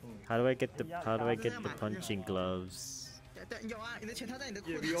嘛的？ How do I get the punching gloves? 对，有啊，你的全套在你的裤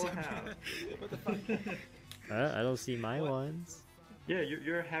子 Yeah, we all 上 have. I don't see my ones. Yeah,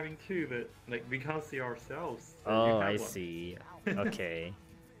 you're having two, but like we can't see ourselves. Oh, I see. Okay.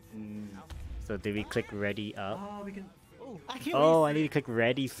 Mm. So did we click ready up? Oh, we can. Oh, I need to click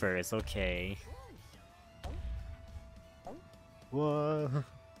ready first. Okay. Whoa.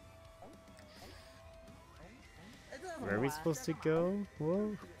 Where are we supposed to go?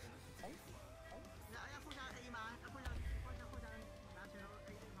 Whoa.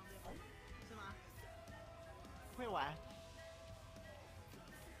 会玩，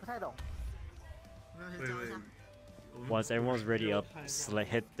不太懂。 Once everyone's ready up,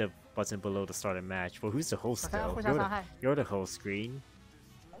 hit the button below to start a match. Well, who's the host though? You're the host screen.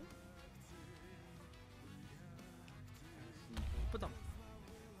 不懂。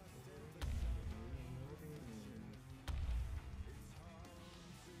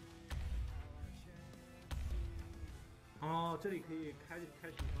哦，这里可以开始一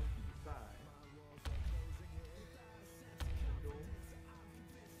场比赛。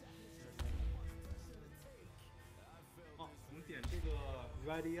哦，我们点这个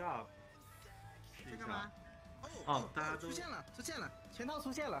Ready Up。在干嘛？哦，大家都出现了，全套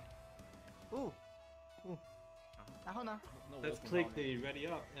出现了。哦，然后呢 ？Let's click the Ready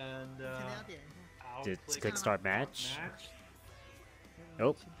Up and. Did click start match?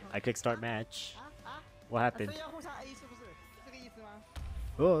 Nope. I click start match. What happened? 要互相 A 是不是？这个意思吗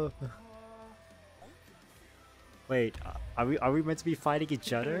？Oh. Wait, are we meant to be fighting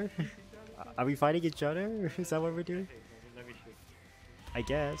each other? Are we fighting each other? Is that what we're doing? Let me shoot. I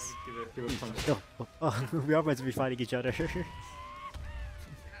guess. Give it a punch. No, we are meant to be fighting each other.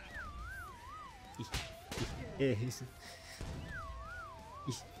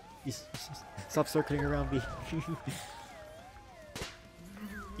 Stop circling around me.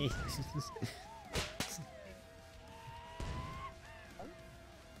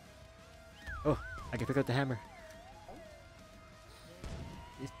 Oh, I can pick up the hammer.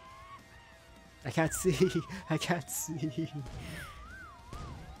 I can't see. I can't see.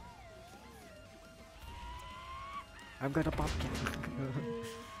 I'm gonna pop you.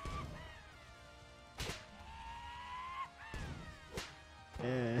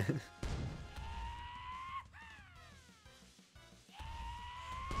 Yeah.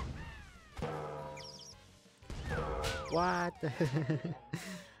 What?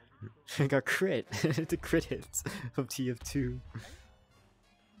 I got crit. The crit hits from TF2.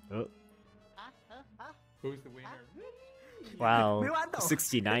 Oh. Who's the winner? Wow.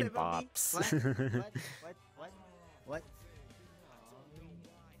 69 pops. What?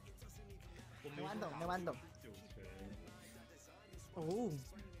 没玩懂，没玩懂。哦，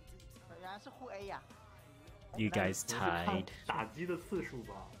原来是互 A 呀。You guys tied. 打击的次数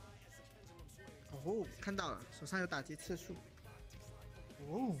吧。哦，看到了，手上有打击次数。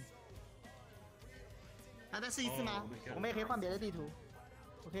哦。再试一次吗？我们也可以换别的地图。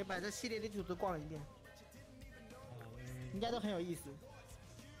我可以把这系列地图都逛了一遍，应该都很有意思。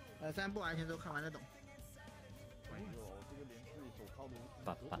虽然不完全都看完得懂。哎呦，这个连续手套都……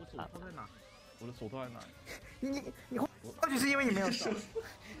把我手套在哪？我的手套在哪？你或许是因为你没有手，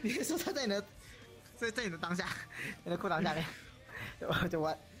你的手套在你的你的裆下，你的裤裆下面。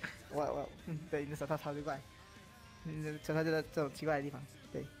对，你的手套超级怪，你的手套就在这种奇怪的地方。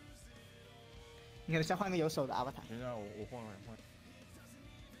对，你可能需要换个有手的阿巴塔。等一下，我换了。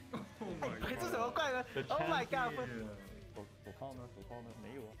哎，这什么怪呢 ？Oh my god！ 手套呢？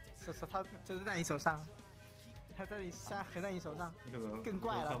没有啊。手套就是在你手上，它在你横在你手上，更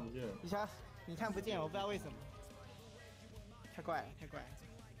怪了。你看不见，我不知道为什么。太怪了。你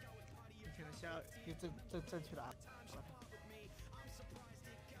可能需要一个正确的阿。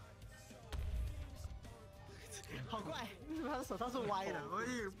好怪，为什么他的手套是歪的？我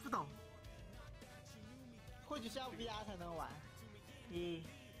也不懂。或许需要 VR 才能玩。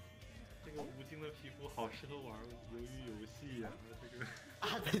这个无精的皮肤好适合玩鱿鱼游戏呀！这个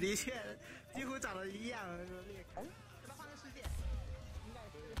啊，对，的确，几乎长得一样。裂开。什么换个世界？应该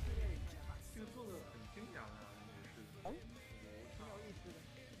是这个世界里面吧。这个做的很精良啊，也是。挺有意思的。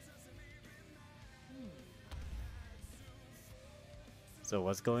So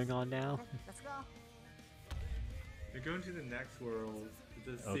what's going on now? Let's go. We're going to the next world.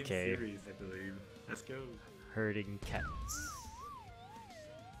 The same series, I believe. Let's go. Herding cats.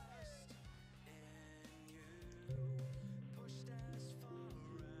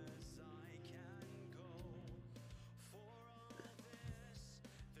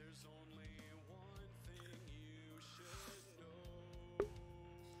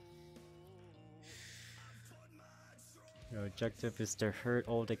 Your objective is to herd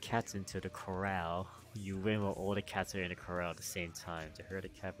all the cats into the corral. You win when all the cats are in the corral at the same time. To herd a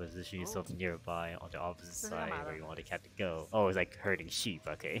cat, position yourself nearby on the opposite side where you want the cat to go. Oh, it's like herding sheep,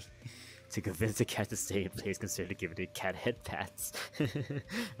 okay. To convince the cat to stay in place, consider giving the cat head pats.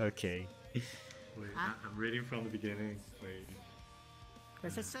 Okay. Wait, I'm reading from the beginning. Wait. 这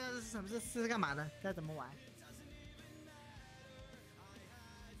是什么？这是干嘛的？这怎么玩？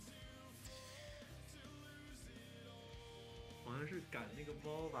好像是赶那个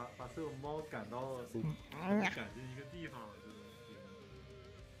猫，把所有猫赶进一个地方了，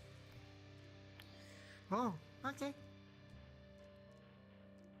这个。哦 ，OK。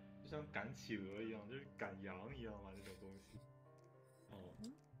就像赶企鹅一样，就是赶羊一样嘛，这种东西。哦。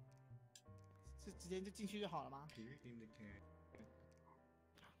是直接就进去就好了吗？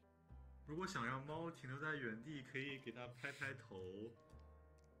如果想让猫停留在原地，可以给它拍拍头。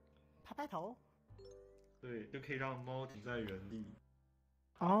拍头？对，就可以让猫停在原地。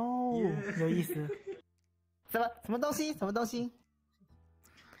哦，有意思。什么东西？什么东西？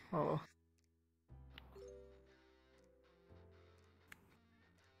哦。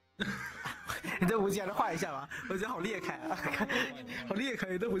你这武器还能换一下吗？我觉得好裂开啊，好裂开！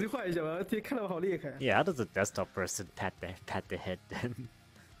你这武器换一下吧，看到我好裂开。Yeah, how does a desktop person pat the head then?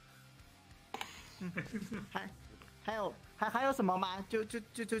 还有什么吗？就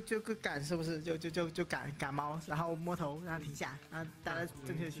赶是不是？就赶猫，然后摸头，然后停下，然后待在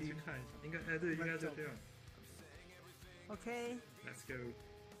正确区域。看一下，应该对，应该就这样。OK。 Let's go.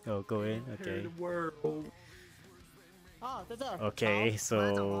 Oh, go in. Okay. Okay,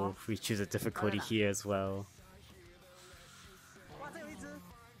 so we choose a difficulty here as well.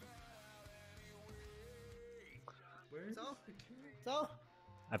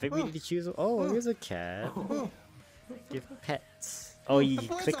 I think we need to choose. Oh, here's a cat. Give pets. Oh, you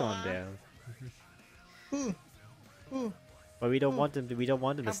click on them. But we don't want them to. We don't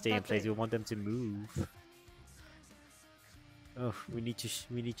want them to stay in place. We want them to move. Oh, we need to.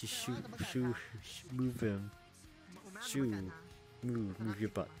 We need to move him. Move your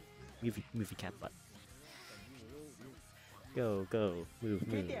butt. Move your cat butt. Go, move.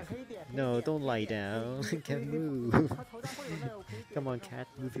 No, don't lie down. Can't move. Come on, cat,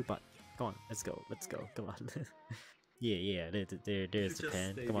 move your butt. Come on, let's go. Come on. yeah. There's the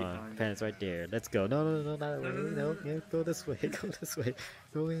pen. Come on, pen's right there. Let's go. No, not that way. No, yeah, go this way.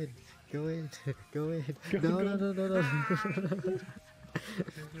 Go in. No.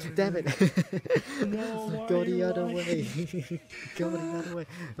 Damn it! No, Go the other way. Go the other way.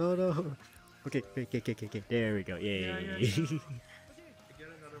 Oh no. Okay. There we go. Yay.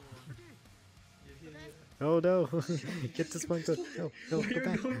 Oh no. Get this one. No, go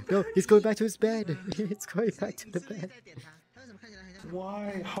back. No, he's going back to his bed. He's going back to the bed.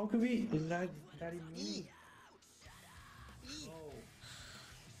 Why? How can we let him move?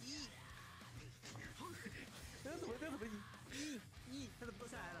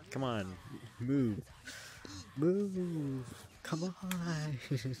 Come on. Move. Come on.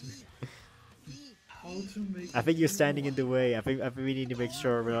 How to make I think you're standing in the way. I think we need to make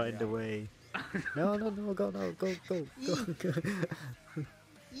sure we're not in the way. No, go.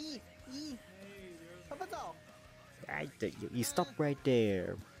 You stop right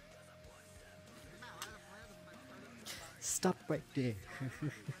there. Stop right there.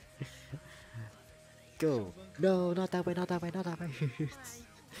 Go. No, not that way.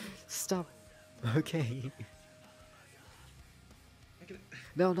 Stop. Okay.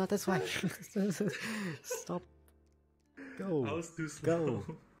 No, not this way. Stop. Go. I was too slow.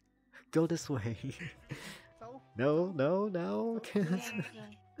 Go this way. No.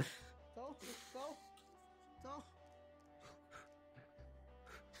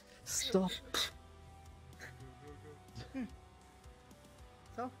 Stop.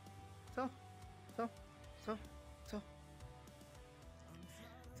 走，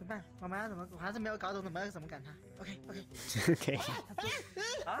怎么办？妈妈怎么？我还是没有搞懂怎么赶他。OK。 Okay.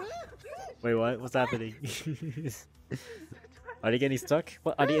 Wait, what? What's happening? Are they getting stuck?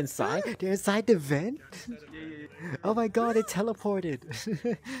 What? Are they inside? They're inside the vent? Oh my god, they teleported.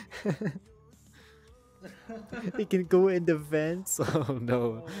 They can go in the vents? Oh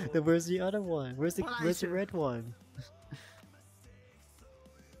no. Then where's the other one? Where's the red one?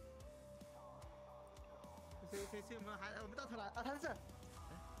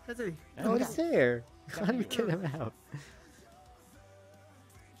 Oh, it's there. How do we get him out?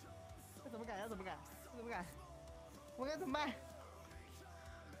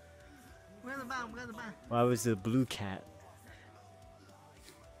 Why was the blue cat?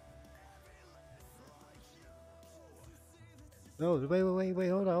 No, wait,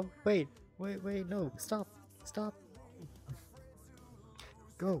 hold on. Wait, no, stop.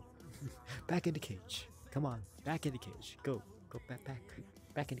 Go. Back in the cage. Come on, back in the cage. Go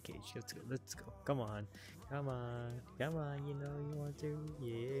back in the cage. Let's go. Come on. You know you want to.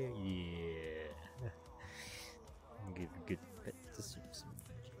 Yeah. Good pet.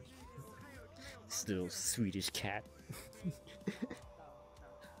 This little Swedish cat.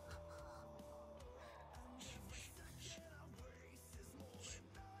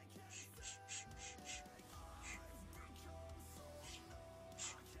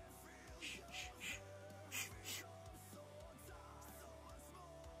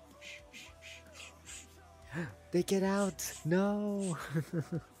 They get out! No!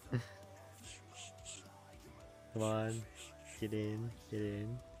 Come on. Get in.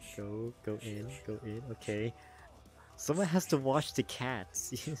 Go in. Okay. Someone has to watch the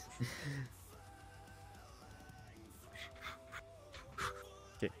cats.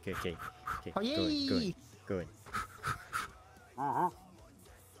 Okay. Go in.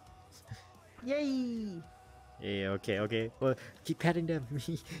 Yay! Yeah, okay. Well, keep petting them.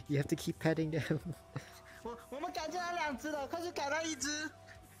 You have to keep petting them. 我们赶进来2只了，快去赶那1只，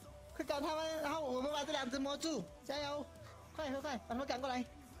快赶他们，然后我们把这2只摸住，加油！快，把他们赶过来。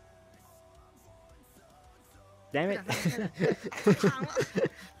Damn it! 太长了。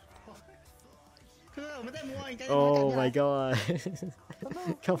哥，我们在摸，你赶紧 Oh my god!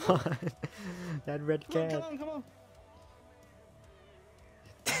 Come on, that red cat. Come on.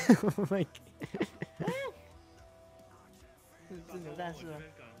 Oh my god. 是扭蛋式吗？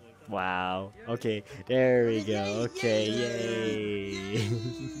 Wow. Okay, there we go. Okay, yay.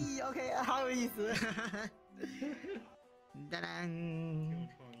 OK， 好有意思。当当。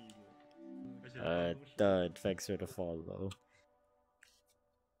Dud, thanks for the follow.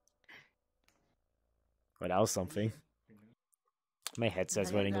 Well, that was something. My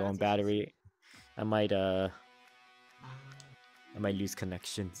headset's running low on battery. I might lose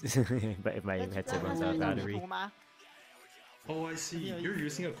connection but if my headset runs out of battery. Oh, I see. You're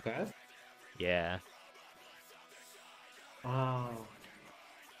using a class? Yeah. Ah.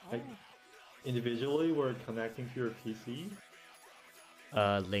 Like, individually, we're connecting to your PC?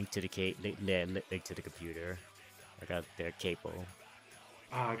 Link to the link to the computer. I got their cable.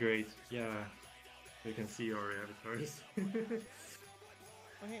 Ah, great. Yeah. We can see our avatars.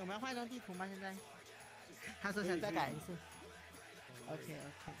 OK， 我们要换一张地图吗？现在？他说想再改一次。OK。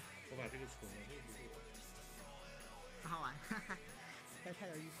我把这个存了，这个不是我。好玩，哈哈，太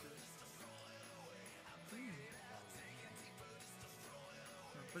有意思了。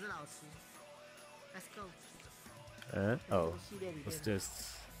不是老师。Let's go。Oh, what's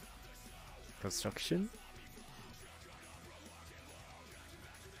this? Construction?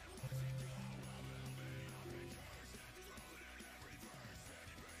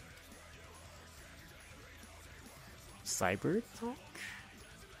 Cyber talk?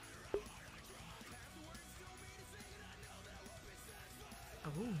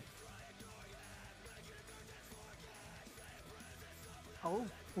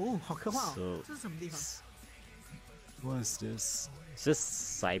 Oh, 好科幻哦！这是什么地方 What is this? Is this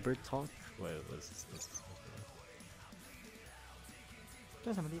cyber talk? What was this?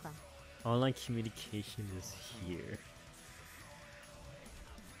 这是什么地方 Online communication is here.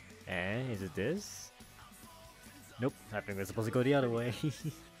 And is it this? Nope, I think we're supposed to go the other way.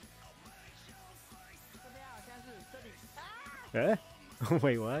 Eh?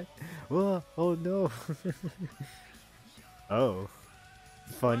 Wait, what? Whoa, oh no! Oh.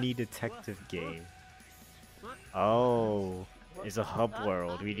 Funny detective game. Oh, it's a hub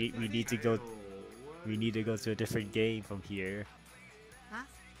world. We need to go to a different game from here.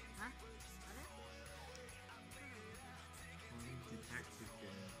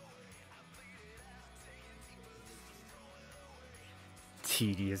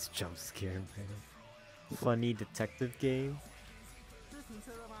 Tedious jump scare, man. Funny detective game.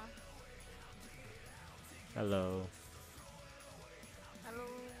 Hello.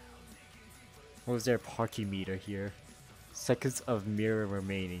 What was their parking meter here? Seconds of mirror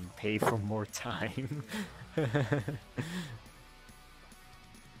remaining. Pay for more time.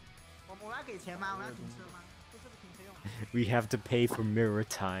 We have to pay for mirror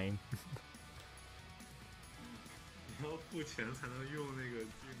time. 你要付钱才能用那个镜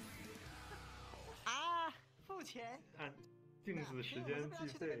子。啊，付钱？按镜子时间计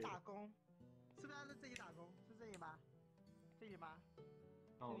费。打工，是不是要在这里打工？是这里吗？这里吗？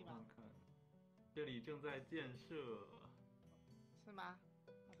让我看看，这里正在建设。是吗？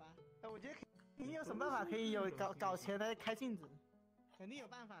好吧，我觉得你有什么办法可以搞钱来开镜子？肯定有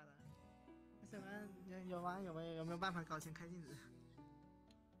办法的。什么有吗？有没有办法搞钱开镜子？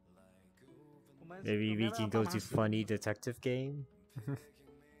 Maybe we can go to funny detective game.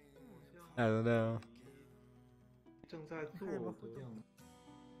 I don't know. 正在做的样子。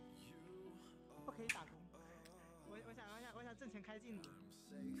不可以打工。我想挣钱开镜子。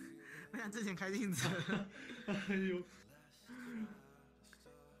我想挣钱开镜子。哎呦。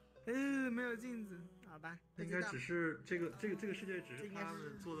没有镜子，好吧。应该只是这个世界只是他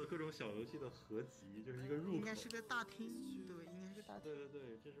们做的各种小游戏的合集，就是一个入口。应该是个大厅，对，应该是个大厅。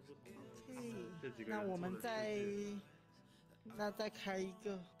对，这是不同的。OK， 这几个那我们再开一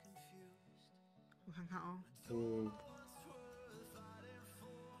个，我看看哦。我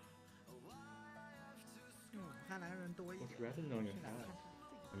看哪个人多一点。Let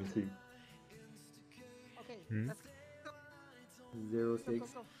me see. OK， 06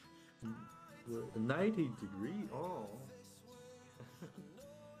 90 degree. Oh.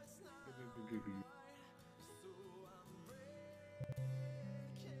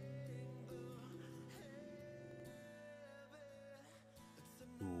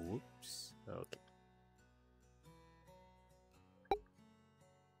 Whoops. Okay.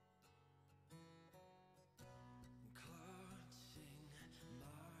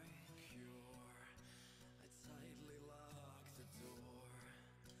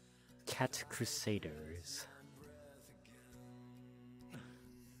 Cat Crusaders.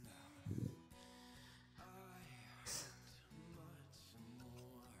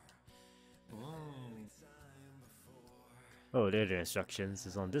 Oh, there are the instructions.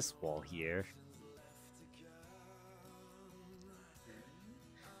 It's on this wall here.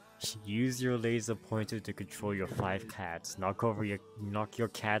 Use your laser pointer to control your 5 cats. Knock your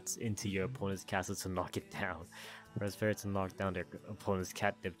cats into your opponent's castle to knock it down. Press fair to knock down their opponent's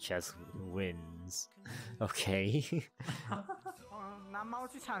catnip chest wins. Okay. 拿猫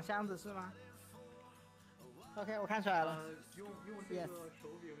去抢箱子是吗 ？OK， 我看出来了。用这个手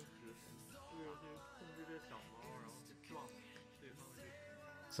柄指控制这小猫，然后去撞对方。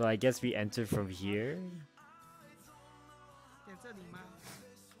So I guess we enter from here. 点这里吗？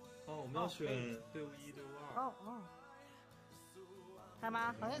哦，我们要选队伍1、队伍2。哦哦。看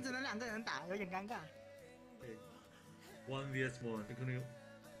吗？好像只能2个人打，有点尴尬。对。1 vs 1，这可能。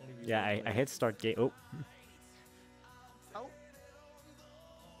Yeah, I hit start gate. Oh. Oh.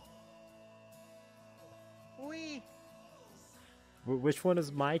 Oui. Which one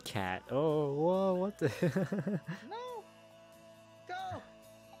is my cat? Oh, whoa, what the? No. Go.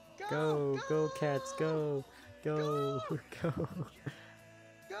 Go, go, cats, go. Go, go.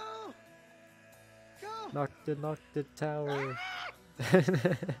 Go. Knock the tower.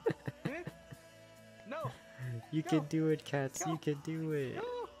 No. You can do it, cats. You can do it.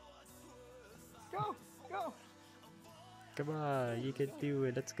 Go. Come on, you can do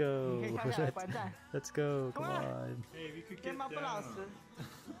it. Let's go. Let's go. Come on. Hey, we could get down.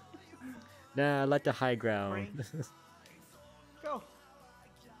 Nah, I like the high ground. Go.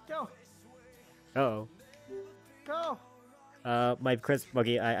 Oh. Go. My quest.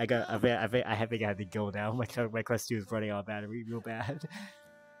 Okay, I haven't got to go now. My quest 2 is running out of battery real bad.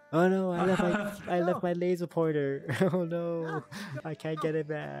 Oh no! I left my laser pointer. Oh no! I can't get it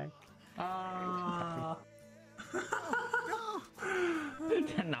back.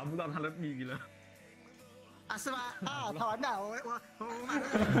 拿不到他的秘密了。啊，是吗？啊，他完蛋！我买了。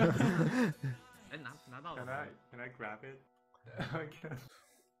哎，拿到了。Can I grab it? I can.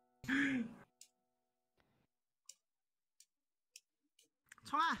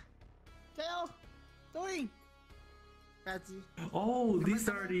 冲啊！加油 ！Doing。Oh, these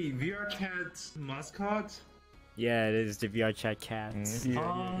are the VR Chat mascot? Yeah, it is the VR Chat cats.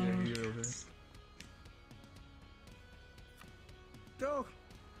 Go!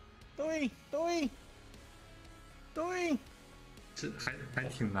 Doing! 这还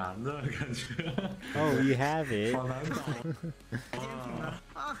挺难的感觉。Oh, you have it. 好难找。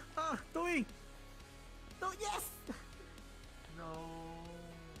Doing! Yes! No.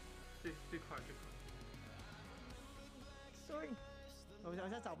 这块。我现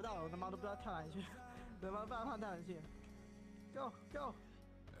在找不到了，我的猫都不知道跳哪里去，我的猫不知道跳哪里去。Go! Go!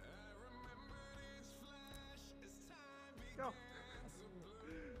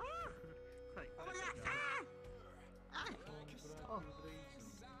 哦！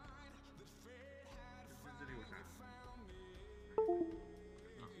这里有啥？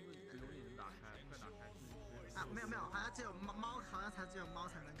只有你能打开，快打开！啊，没有，好像只有猫，好像只有猫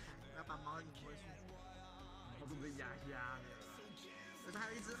才能开，我要把猫引过去。它怎么被压的？可是还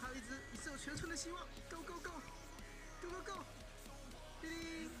有一只，你是有全村的希望 ！Go！ 叮叮！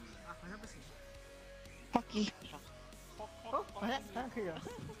啊，好像不行。Fucky！ 哦，好像可以了。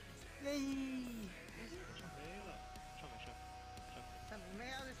耶！上没了，上没事。上没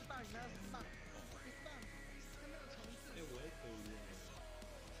要的是棒，没有是棒，是棒，它没有重置。哎，我也可以用。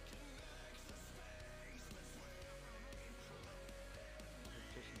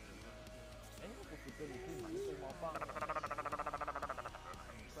这是什么？哎，不是这里可以买逗猫棒。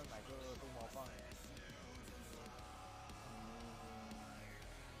再买个逗猫棒。买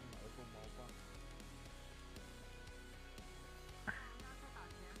个逗猫棒。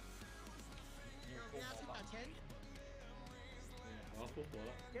打钱！我要复活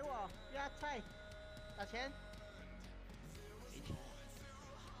了。给我压菜，打钱！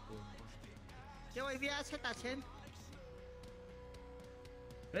给我一边压菜打钱！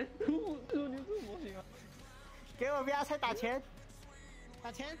哎，可我你这模型啊！给我压菜打钱！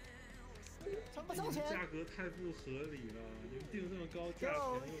打钱！充不充钱？价格太不合理了，你们定这么高价钱，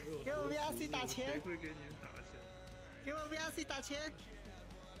给我 VRC 打钱！谁会给你们打钱？给我 VRC 打钱！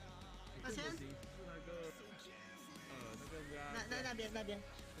打钱！那边，那叫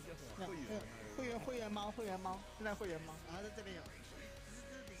什么？会员猫，现在会员猫，然后在这边有。这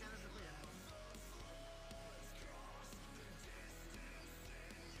底下那是会员猫。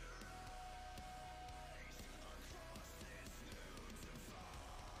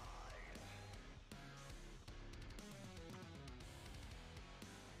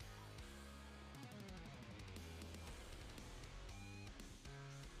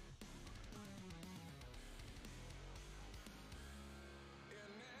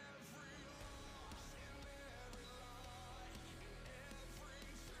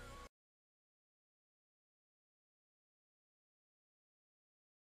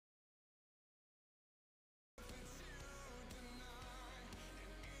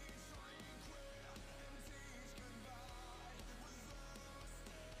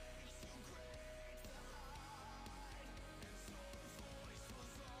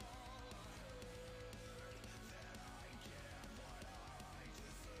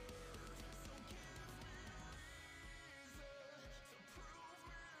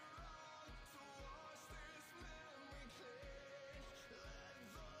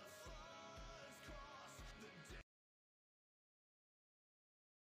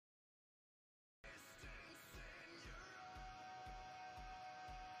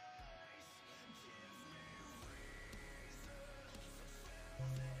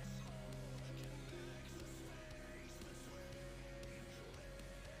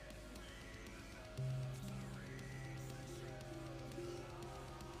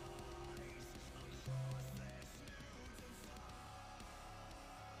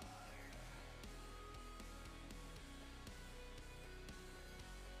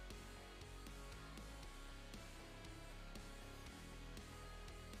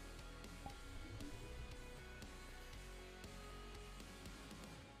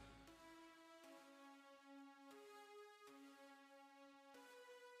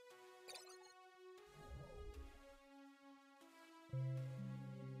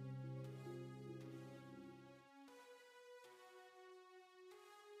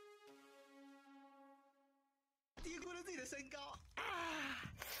身高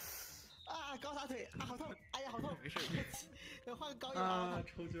高大腿啊，好痛！哎呀，好痛！没事。我换个高一来，我操！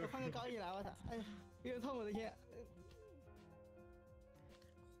抽筋。我换个高一来，我操！哎呀，有点痛，我的天！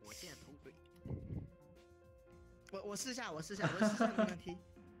火箭头鬼。我试下，我试下能不能踢。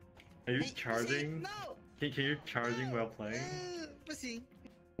Are you charging? No. Can you charging while playing? 不行，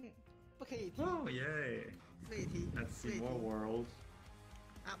不可以踢。Oh yay! 不可以踢。 Let's see more worlds.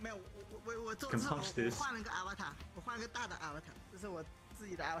 啊，没有，我做我换了个 avatar， 我换了个大的 avatar， 这是我自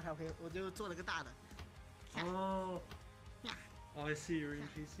己的 avatar， 我就做了个大的。Oh. Oh, I see you're in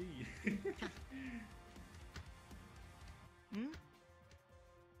PC. 嗯？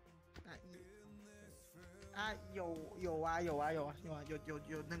有啊，有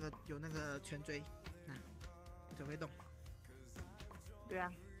那个全锥，腿会动。对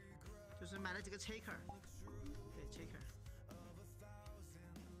啊，就是买了几个 shaker， 对 shaker。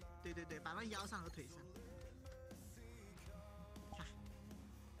对，绑到腰上和腿上。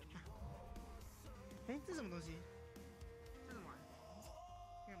看，哎，这什么东西？这怎么玩？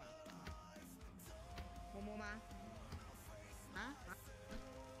干嘛？摸吗？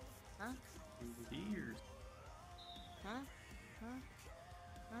啊？Ears.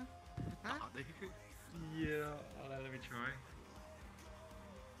 Yeah, let me try.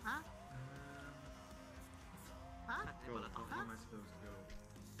 Go, how am I supposed to go?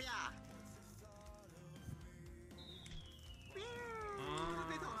 Oh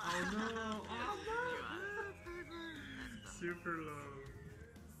no! Oh no! Super low.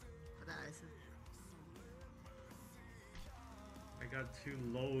 I got 2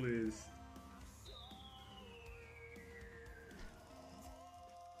 lowlies.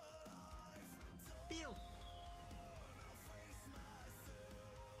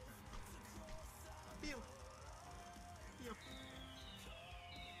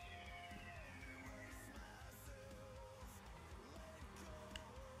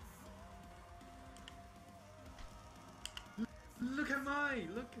 Look at mine!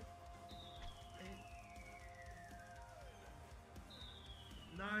 Look!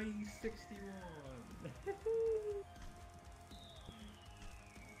 961!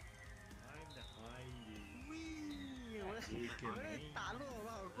 I'm the highest. 我打落我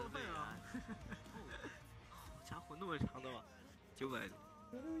好过分啊！家伙那么长的吗？900多。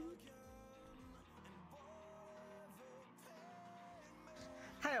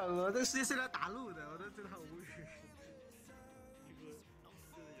太有了，这个世界是来打路的，我都真的好无语。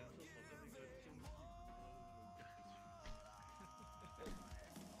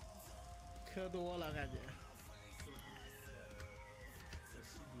磕多了感觉。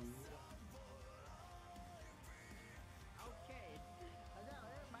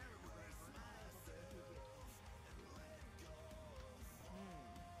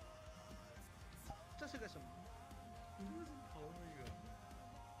这是个什么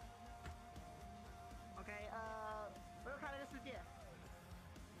？OK， 我又开了个世界。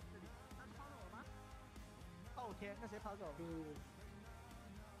他抛了我吗？哦天，那谁跑走？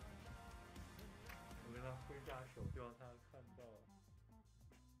我跟他挥下手，就让他看到。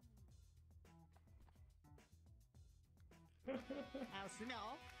还有10秒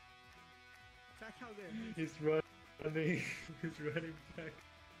哦，再跳个人。He's running, he's running back.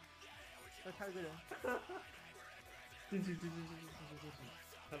 再跳一个人。进去，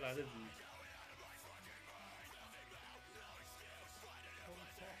他来得及。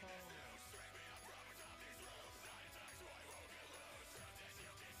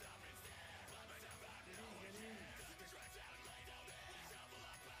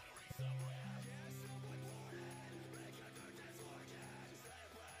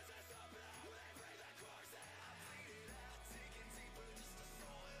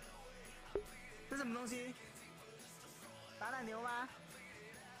这什么东西？打奶牛吗？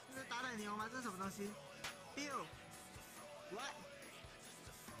这是打奶牛吗？这是什么东西 ？Bill， what？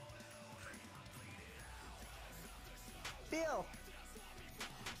 Bill，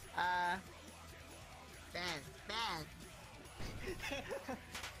 ban，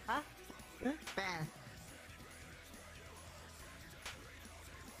 啊？ban。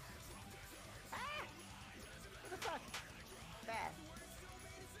What the fuck？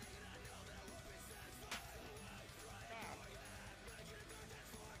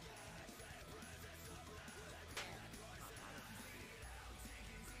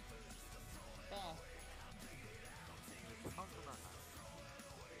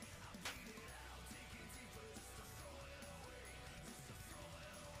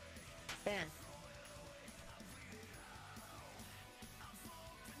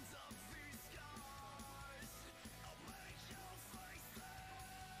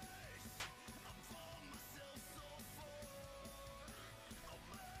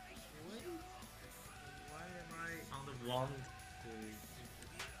 want to.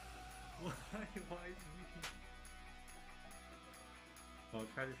 Why me? I'll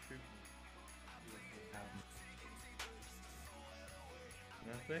try to shoot. See what happens.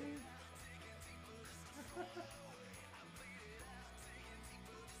 Nothing?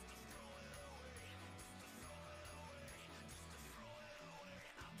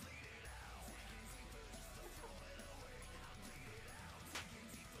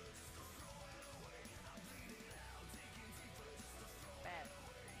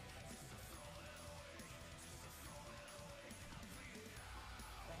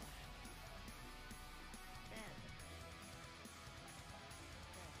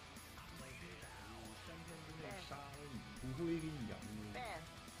不会给你养的。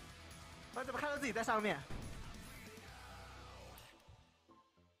我怎么看到自己在上面？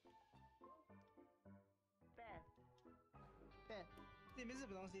这里面是什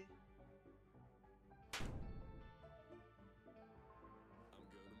么东西？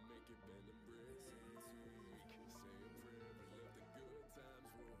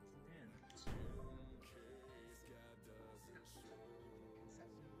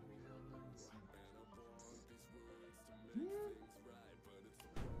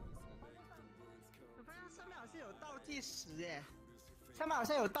我发现上面好像有倒计时哎，上面好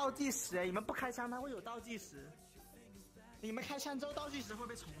像有倒计时哎，你们不开枪它会有倒计时，你们开枪之后倒计时会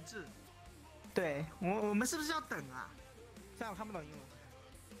被重置。对，我们是不是要等啊？虽然我看不懂英文，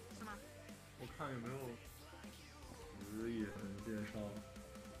是吗？我看有没有词也能介绍。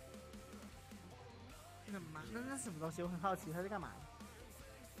那什么？那是什么东西？我很好奇，它是干嘛的？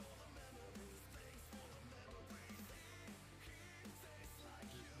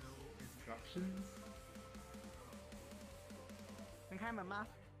能开门吗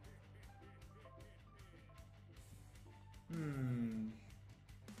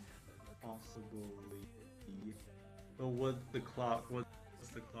？Possibly. But what's the clock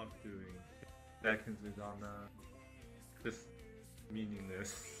doing? Seconds is on this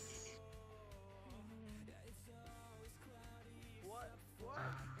meaningless. What?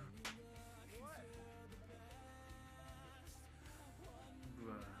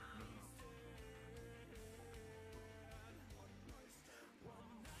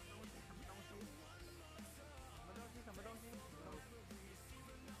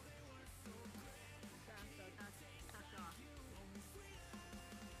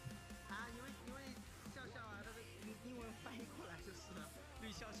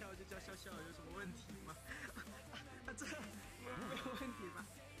笑笑就叫笑笑，有什么问题吗？这没有问题吧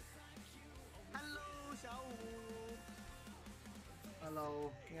 ？Hello， 小五。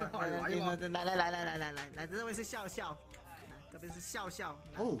Hello， 来，这位是笑笑，这边是笑笑。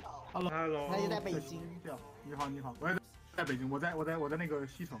哦 ，Hello， 他就在北京。你好，我也在北京，我在那个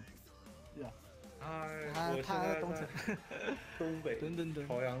西城。Yeah。我现在在东北，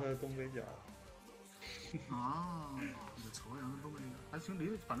朝阳的东北角。啊，朝阳的东北角还行，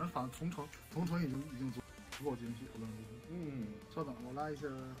反正同城已经足够惊喜了。稍等，我拉一下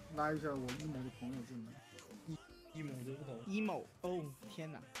我emo的朋友进来。emo 的朋友。emo， 哦，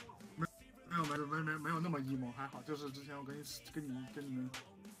天哪！没有那么 emo， 还好，就是之前我跟你们，知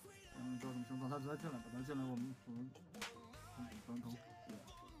道什么情况？他直接进来吧，他进来我们同。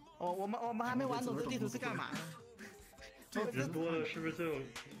哦，我们还没玩懂这地图是干嘛？这直播了是不是就有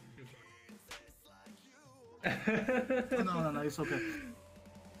？No, it's okay.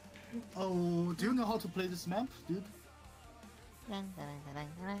 Oh, do you know how to play this map, dude? 我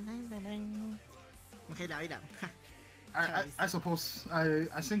们可以聊一聊。I suppose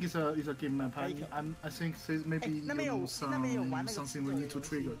I think it's a game map. I think maybe something we need to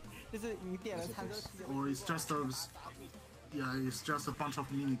trigger. 就是你点了唱歌。Or it's just it's just a bunch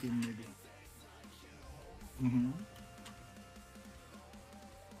of mini game maybe.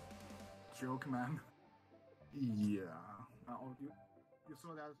 Joke man. Yeah. You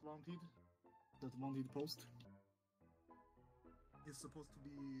saw that wanted post? It's supposed to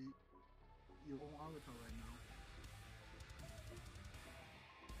be your own avatar right now.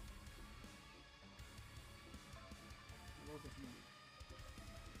 Lots of money.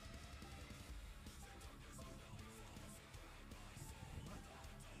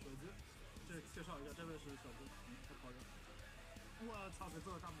 这介绍一下，这位是小哥，他跑着。我操，给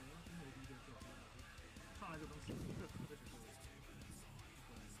做到大门了，真牛逼！这是上来就能死，这是这是。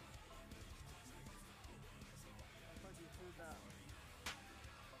快几次的。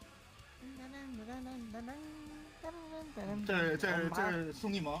这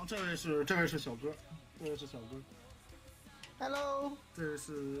宋柠檬，这位是小哥，Hello， 这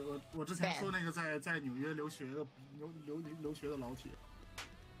是我之前说那个在纽约留学的老铁。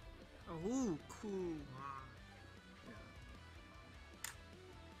哦，酷！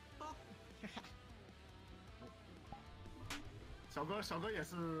小哥也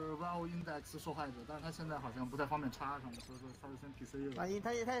是 Valve Index 受害者，但是他现在好像不太方便插上，所以说他是先 PC 了。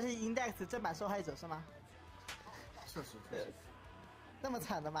他也是 Index 正版受害者是吗？确实。那么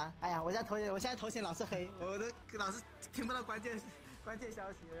惨的吗？哎呀，我现在头显老是黑，我的老是听不到关键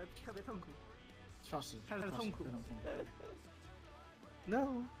消息，特别痛苦。确实，太痛苦。非常痛苦。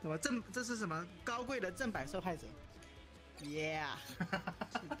No， 什么这是什么高贵的正版受害者 ？Yeah，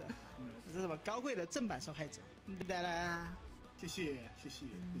 是的，这是什么高贵的正版受害者？哒啦，谢谢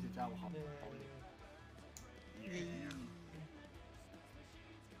加我好。所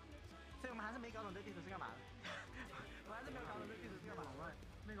以我们还是没搞懂这地图是干嘛的。我还是没有搞懂这地图是干嘛的。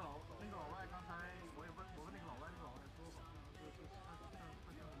那个老外刚才我问那个老外说好像就是他想有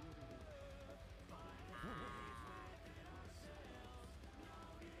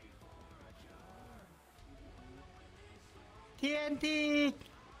天地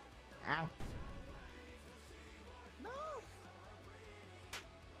啊 ！No。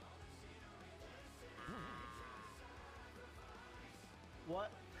我。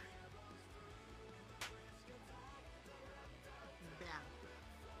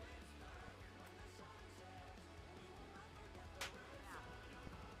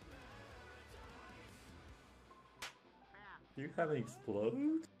Do you have an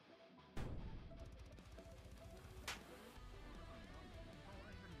explode?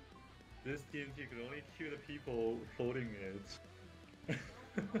 This TNT could only kill the people holding it.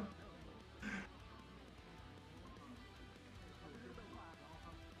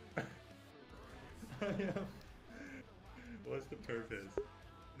 What's the purpose?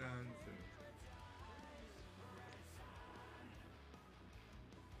 Nonsense.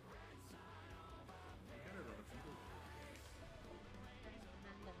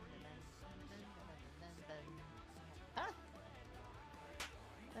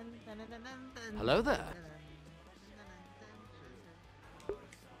 Hello there.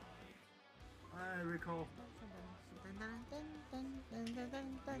 Hi Rico。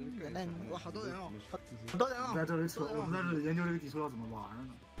哇，好多人哦，好多人哦。我们在这里研究这个地图要怎么玩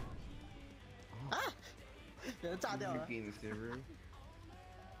呢？啊！给人炸掉了。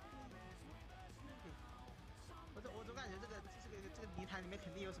我总感觉这个泥潭里面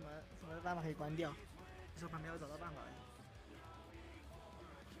肯定有什么办法可以关掉，只是我还没有找到办法而已。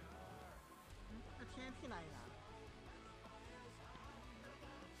那 TNT 哪里拿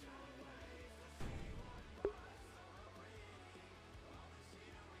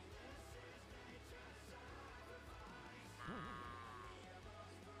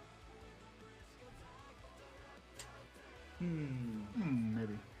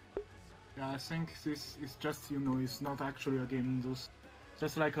？Maybe. Yeah, I think this is just, it's not actually a game.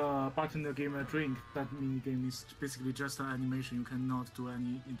 Just like a button the game a drink. That mini game is basically just an animation. You cannot do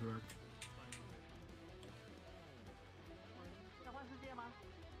any interact. 要换世界吗？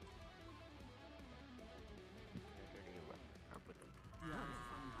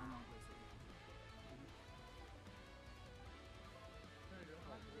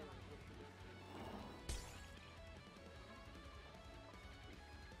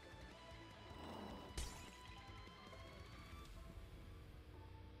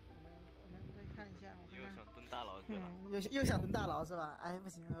大佬是吧？又想蹲大牢是吧？哎，不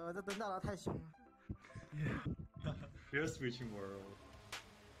行，我这蹲大牢太凶了。You're switching world.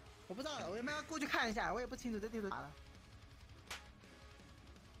 我不知道，我要不要过去看一下？我也不清楚这地图咋了。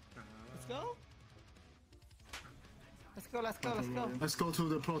Let's go. Let's go. Let's go. Let's go. Let's go to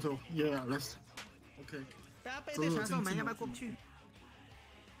the portal. Yeah, let's. OK. 大家背对传送门，要不要过不去？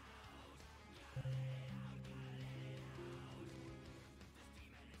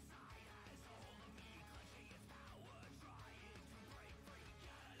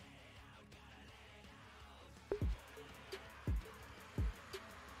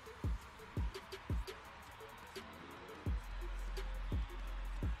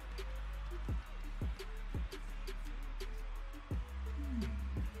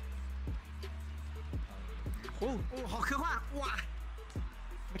哦，好科幻哇！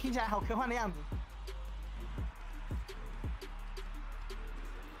听起来好科幻的样子。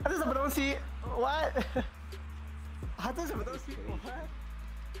啊，这什么东西？我啊，这什么东西？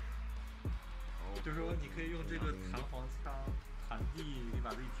就是说，你可以用这个弹簧枪弹地，你可以把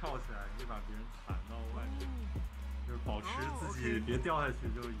自己跳起来，你可以把别人弹到外面，就是保持自己别掉下去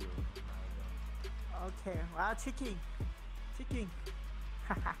就赢。OK， 我要 chicken，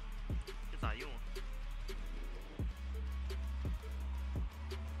 哈哈。这咋用？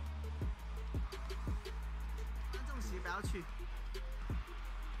观众席不要去。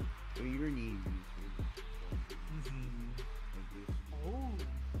Bring your knees. 哦。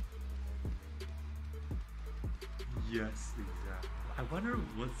Yes, exactly. I wonder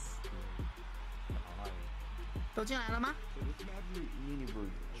what's. 都进来了吗？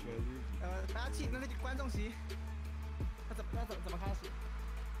大家进那个观众席，他怎么开始？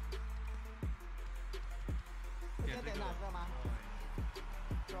先点哪个吗？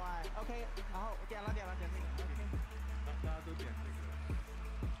对 ，OK， 然后点了这个 ，OK。大家都点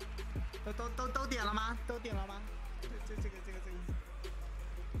这个。都点了吗？都点了吗？这个。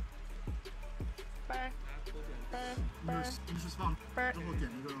拜。你是放之后点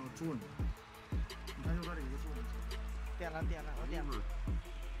一个中文，你看右边有一个中文。点了，我点了。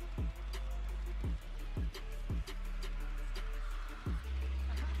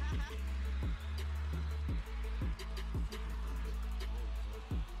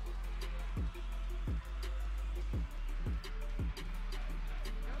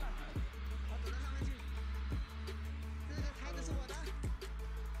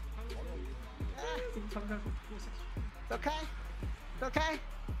走开！走开！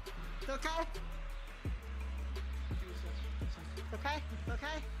走开！走开！走开！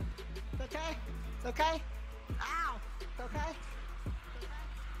走开！走开！啊！走开！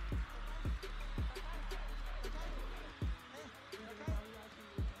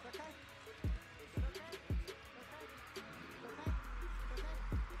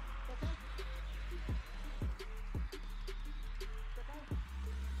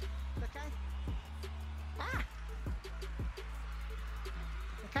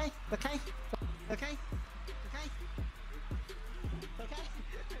走开！走开！走开！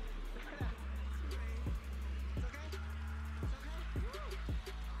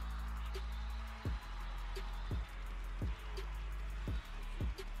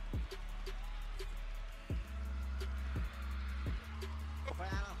我回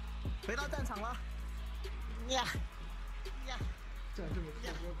来了，回到战场了。呀！战这么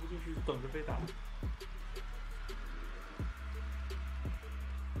快，不就是等着被打？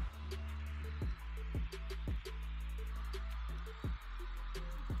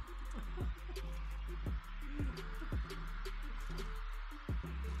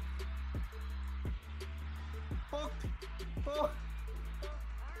不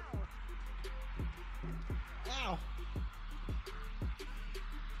！Ow！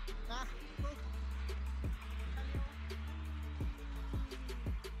 啊！不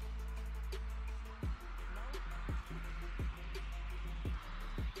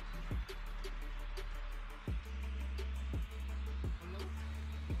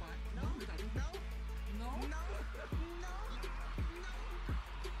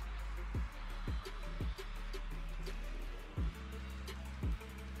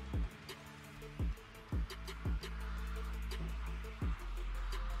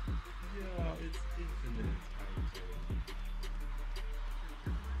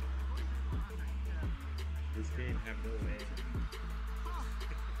！This game have no way.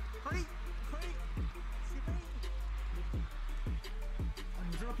 可以。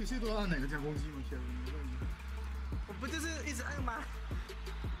你知道 PC 都按哪个键攻击吗？铁子，你问一下。我不就是一直摁吗？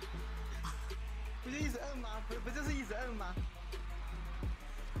不就一直摁吗？不就是一直摁吗？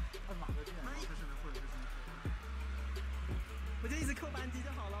按哪个键？他现在会是不就一直扣扳机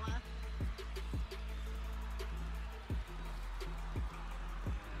就好了吗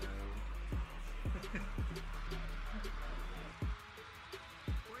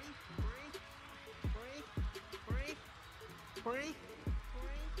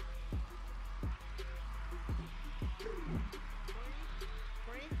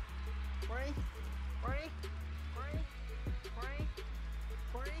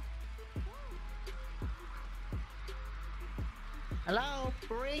？Hello,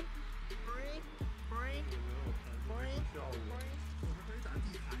 bring. 我是可以打地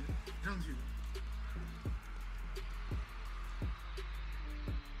毯上去的。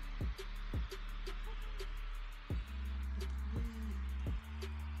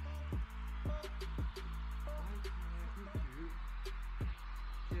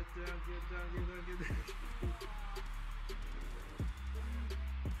Get down.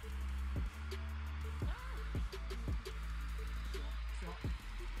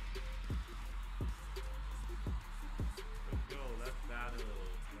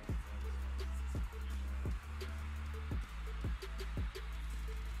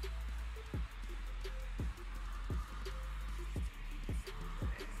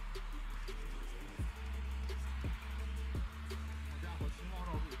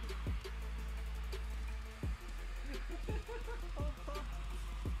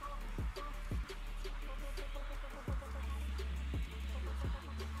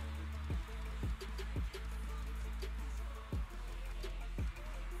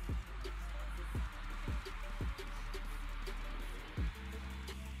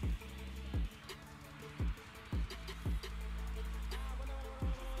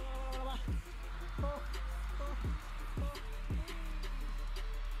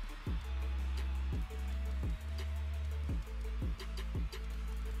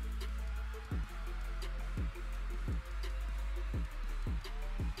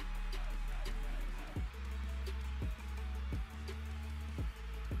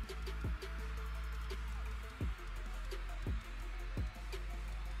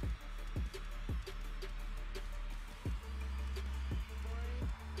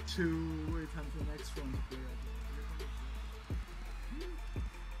 to wait until next one to play.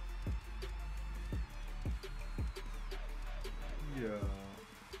 Yeah.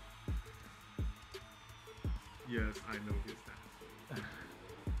 Yes, I noticed that.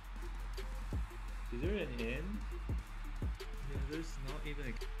 Is there an end? Yeah, there's not even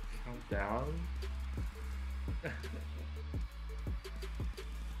a countdown.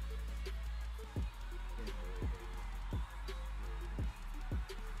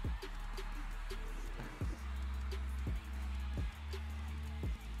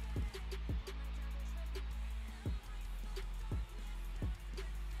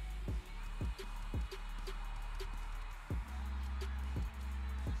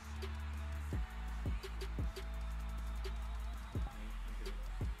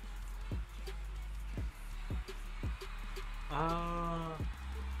 Oh,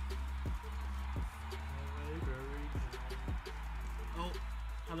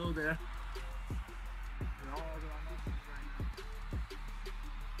 hello there.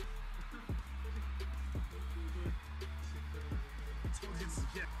 超级纸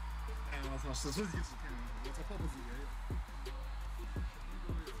片，哎我操，史诗级纸片，我操，泡泡纸也有。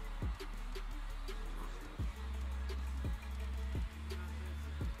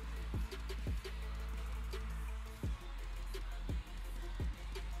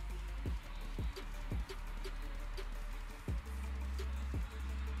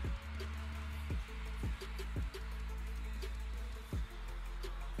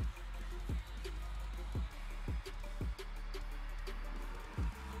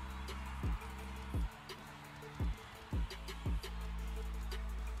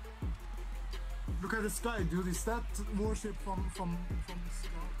Look at the sky, dude. Is that warship from StarCraft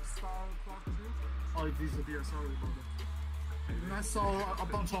 2? Oh, it disappeared. Sorry about that. And I saw a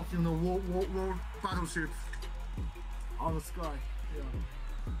bunch of, war battleships on the sky. Yeah.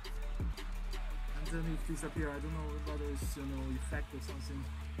 And then it disappeared. I don't know whether it's, effect or something.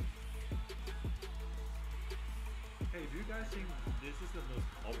 Hey, do you guys think this is the most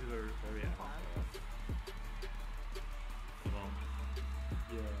popular area?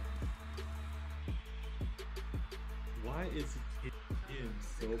 Yeah. Why is it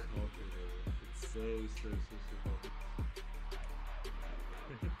so popular? It's so popular.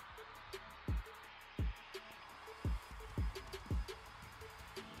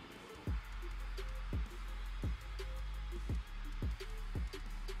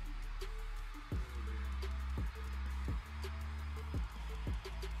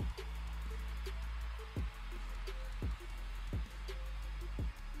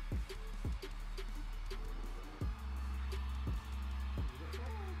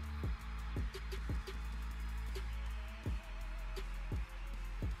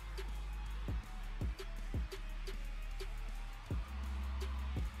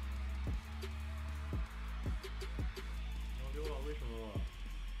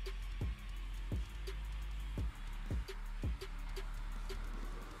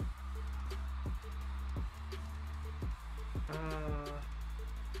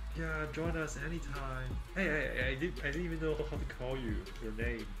 Yeah, join us anytime. Hey, I didn't even know how to call you. Your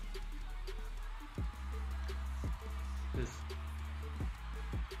name. This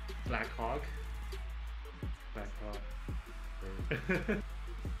Black Hawk. Black Hawk.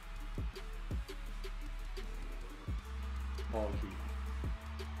 Hawky.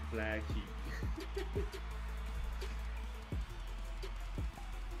 Blacky.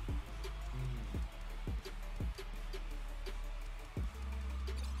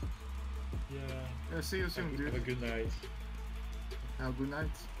 Yeah, see you soon, dude. Have a good night. Have a good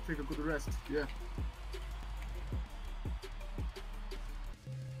night. Take a good rest. Yeah.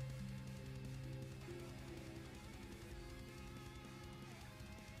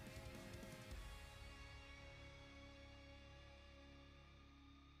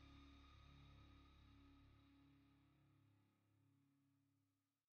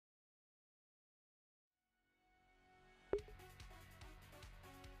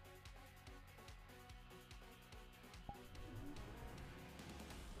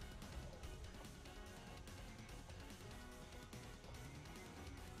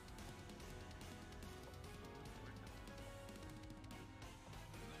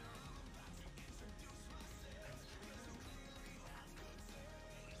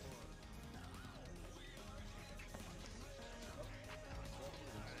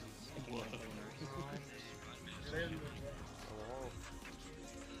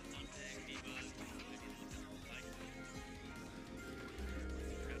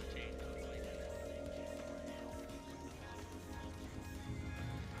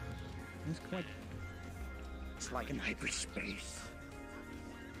 It's like in hyperspace.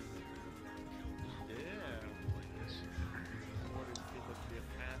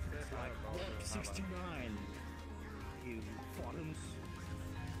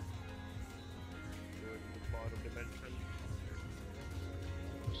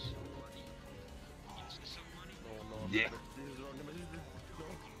 Yeah.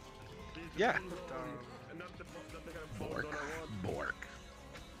 Yeah. Bork. Bork.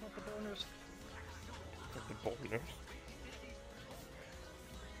 Not the boners. Not the boners.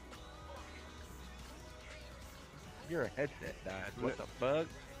 Your headset died. What the fuck?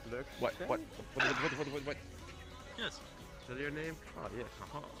 What? Yes. Is that your name? Oh yes.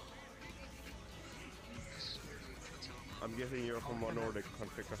 I'm guessing you're from a Nordic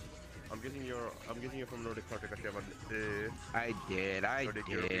country. I'm guessing you're from Nordic country because you have a. I did.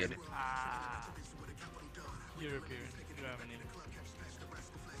 European, Germany.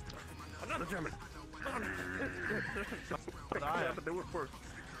 Another German. But I have to do it first.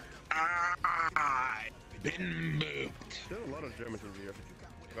 Been moved. There's a lot of Germans in here.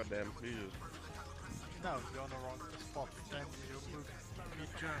 Goddamn, Jesus. No, you're on the wrong spot. Then you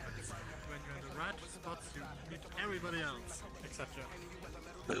meet Germans. When you're in the right spots, you meet everybody else except Germans.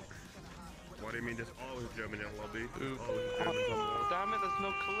 Boop. What do you mean? There's always German in the lobby. Boop. Always German somewhere. Damn it! There's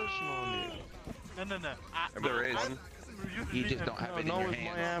no collision on you. No. There is. You just don't have it in your with my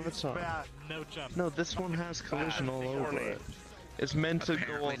hand. avatar. No jump. No, this one has collision all over it. It's meant to go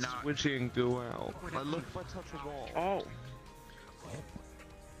Apparently on not. switching and go out. Like, look if I touch a wall. Oh.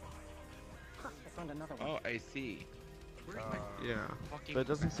 Oh, I see. Yeah, but it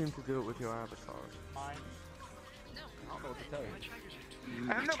doesn't seem to do it with your avatar. Mine. I don't know what to tell you.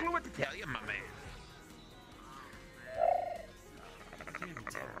 I have no clue what to tell you, my man.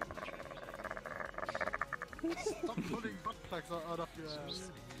 Stop putting butt plugs out of your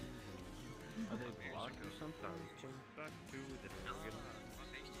ass. Are they blocked or something? Back to the target.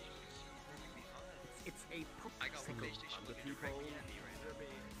 It's a popsicle.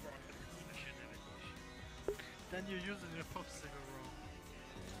 Then you're using your popsicle wrong.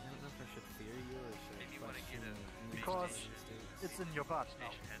 I don't know if I should fear you or should I question you. Because it's in your butt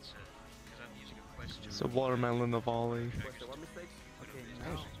now. It's a watermelon of Ollie. Okay,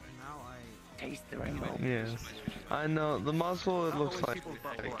 now I Taste the rainbow. Yes. I know, the muzzle it looks like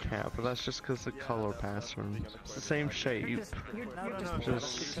a cat, but that's just because the color pattern. It's the same shape. Just,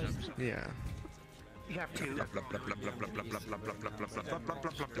 yeah. You have to.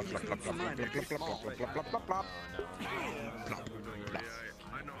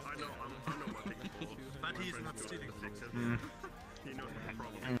 But he's not stealing.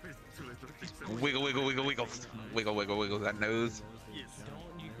 Wiggle, wiggle, wiggle, wiggle. Wiggle, wiggle, wiggle that nose. Yes.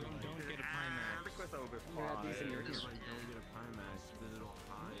 Don't get a Pimax. Don't get a Pimax, then it'll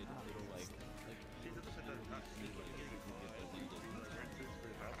hide. It'll like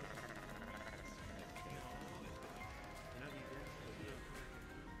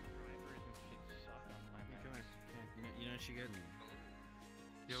you know, she get.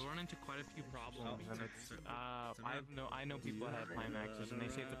 You'll run into quite a few problems, and it's I know people that have Pimaxes, and they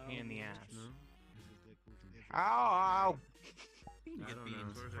say it's a pain in the ass. Ow! I don't know.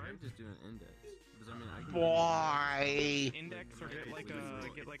 Probably just do an index. Because I mean, I can. Why? Index or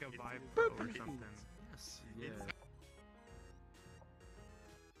get like a vibe or something. Yes. Yeah.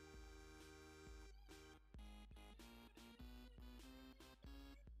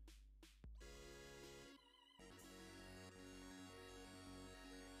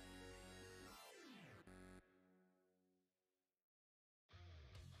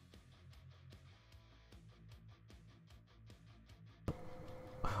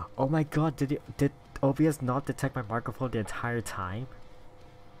 Oh my god, did OBS not detect my microphone the entire time?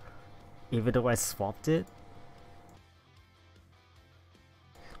 Even though I swapped it?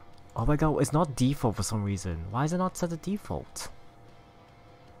 Oh my god, it's not default for some reason. Why is it not set to default?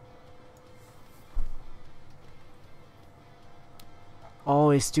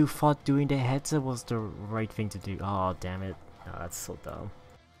 Oh, I still thought doing the headset was the right thing to do. Oh, damn it. No, that's so dumb.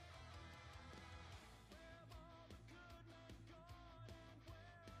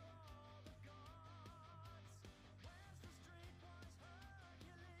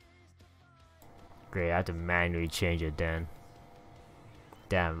 Great, I have to manually change it then.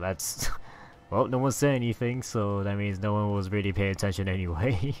 Damn, that's... Well, no one said anything, so that means no one was really paying attention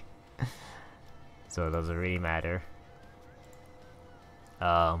anyway. So it doesn't really matter.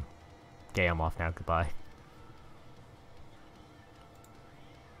 Okay, I'm off now, goodbye.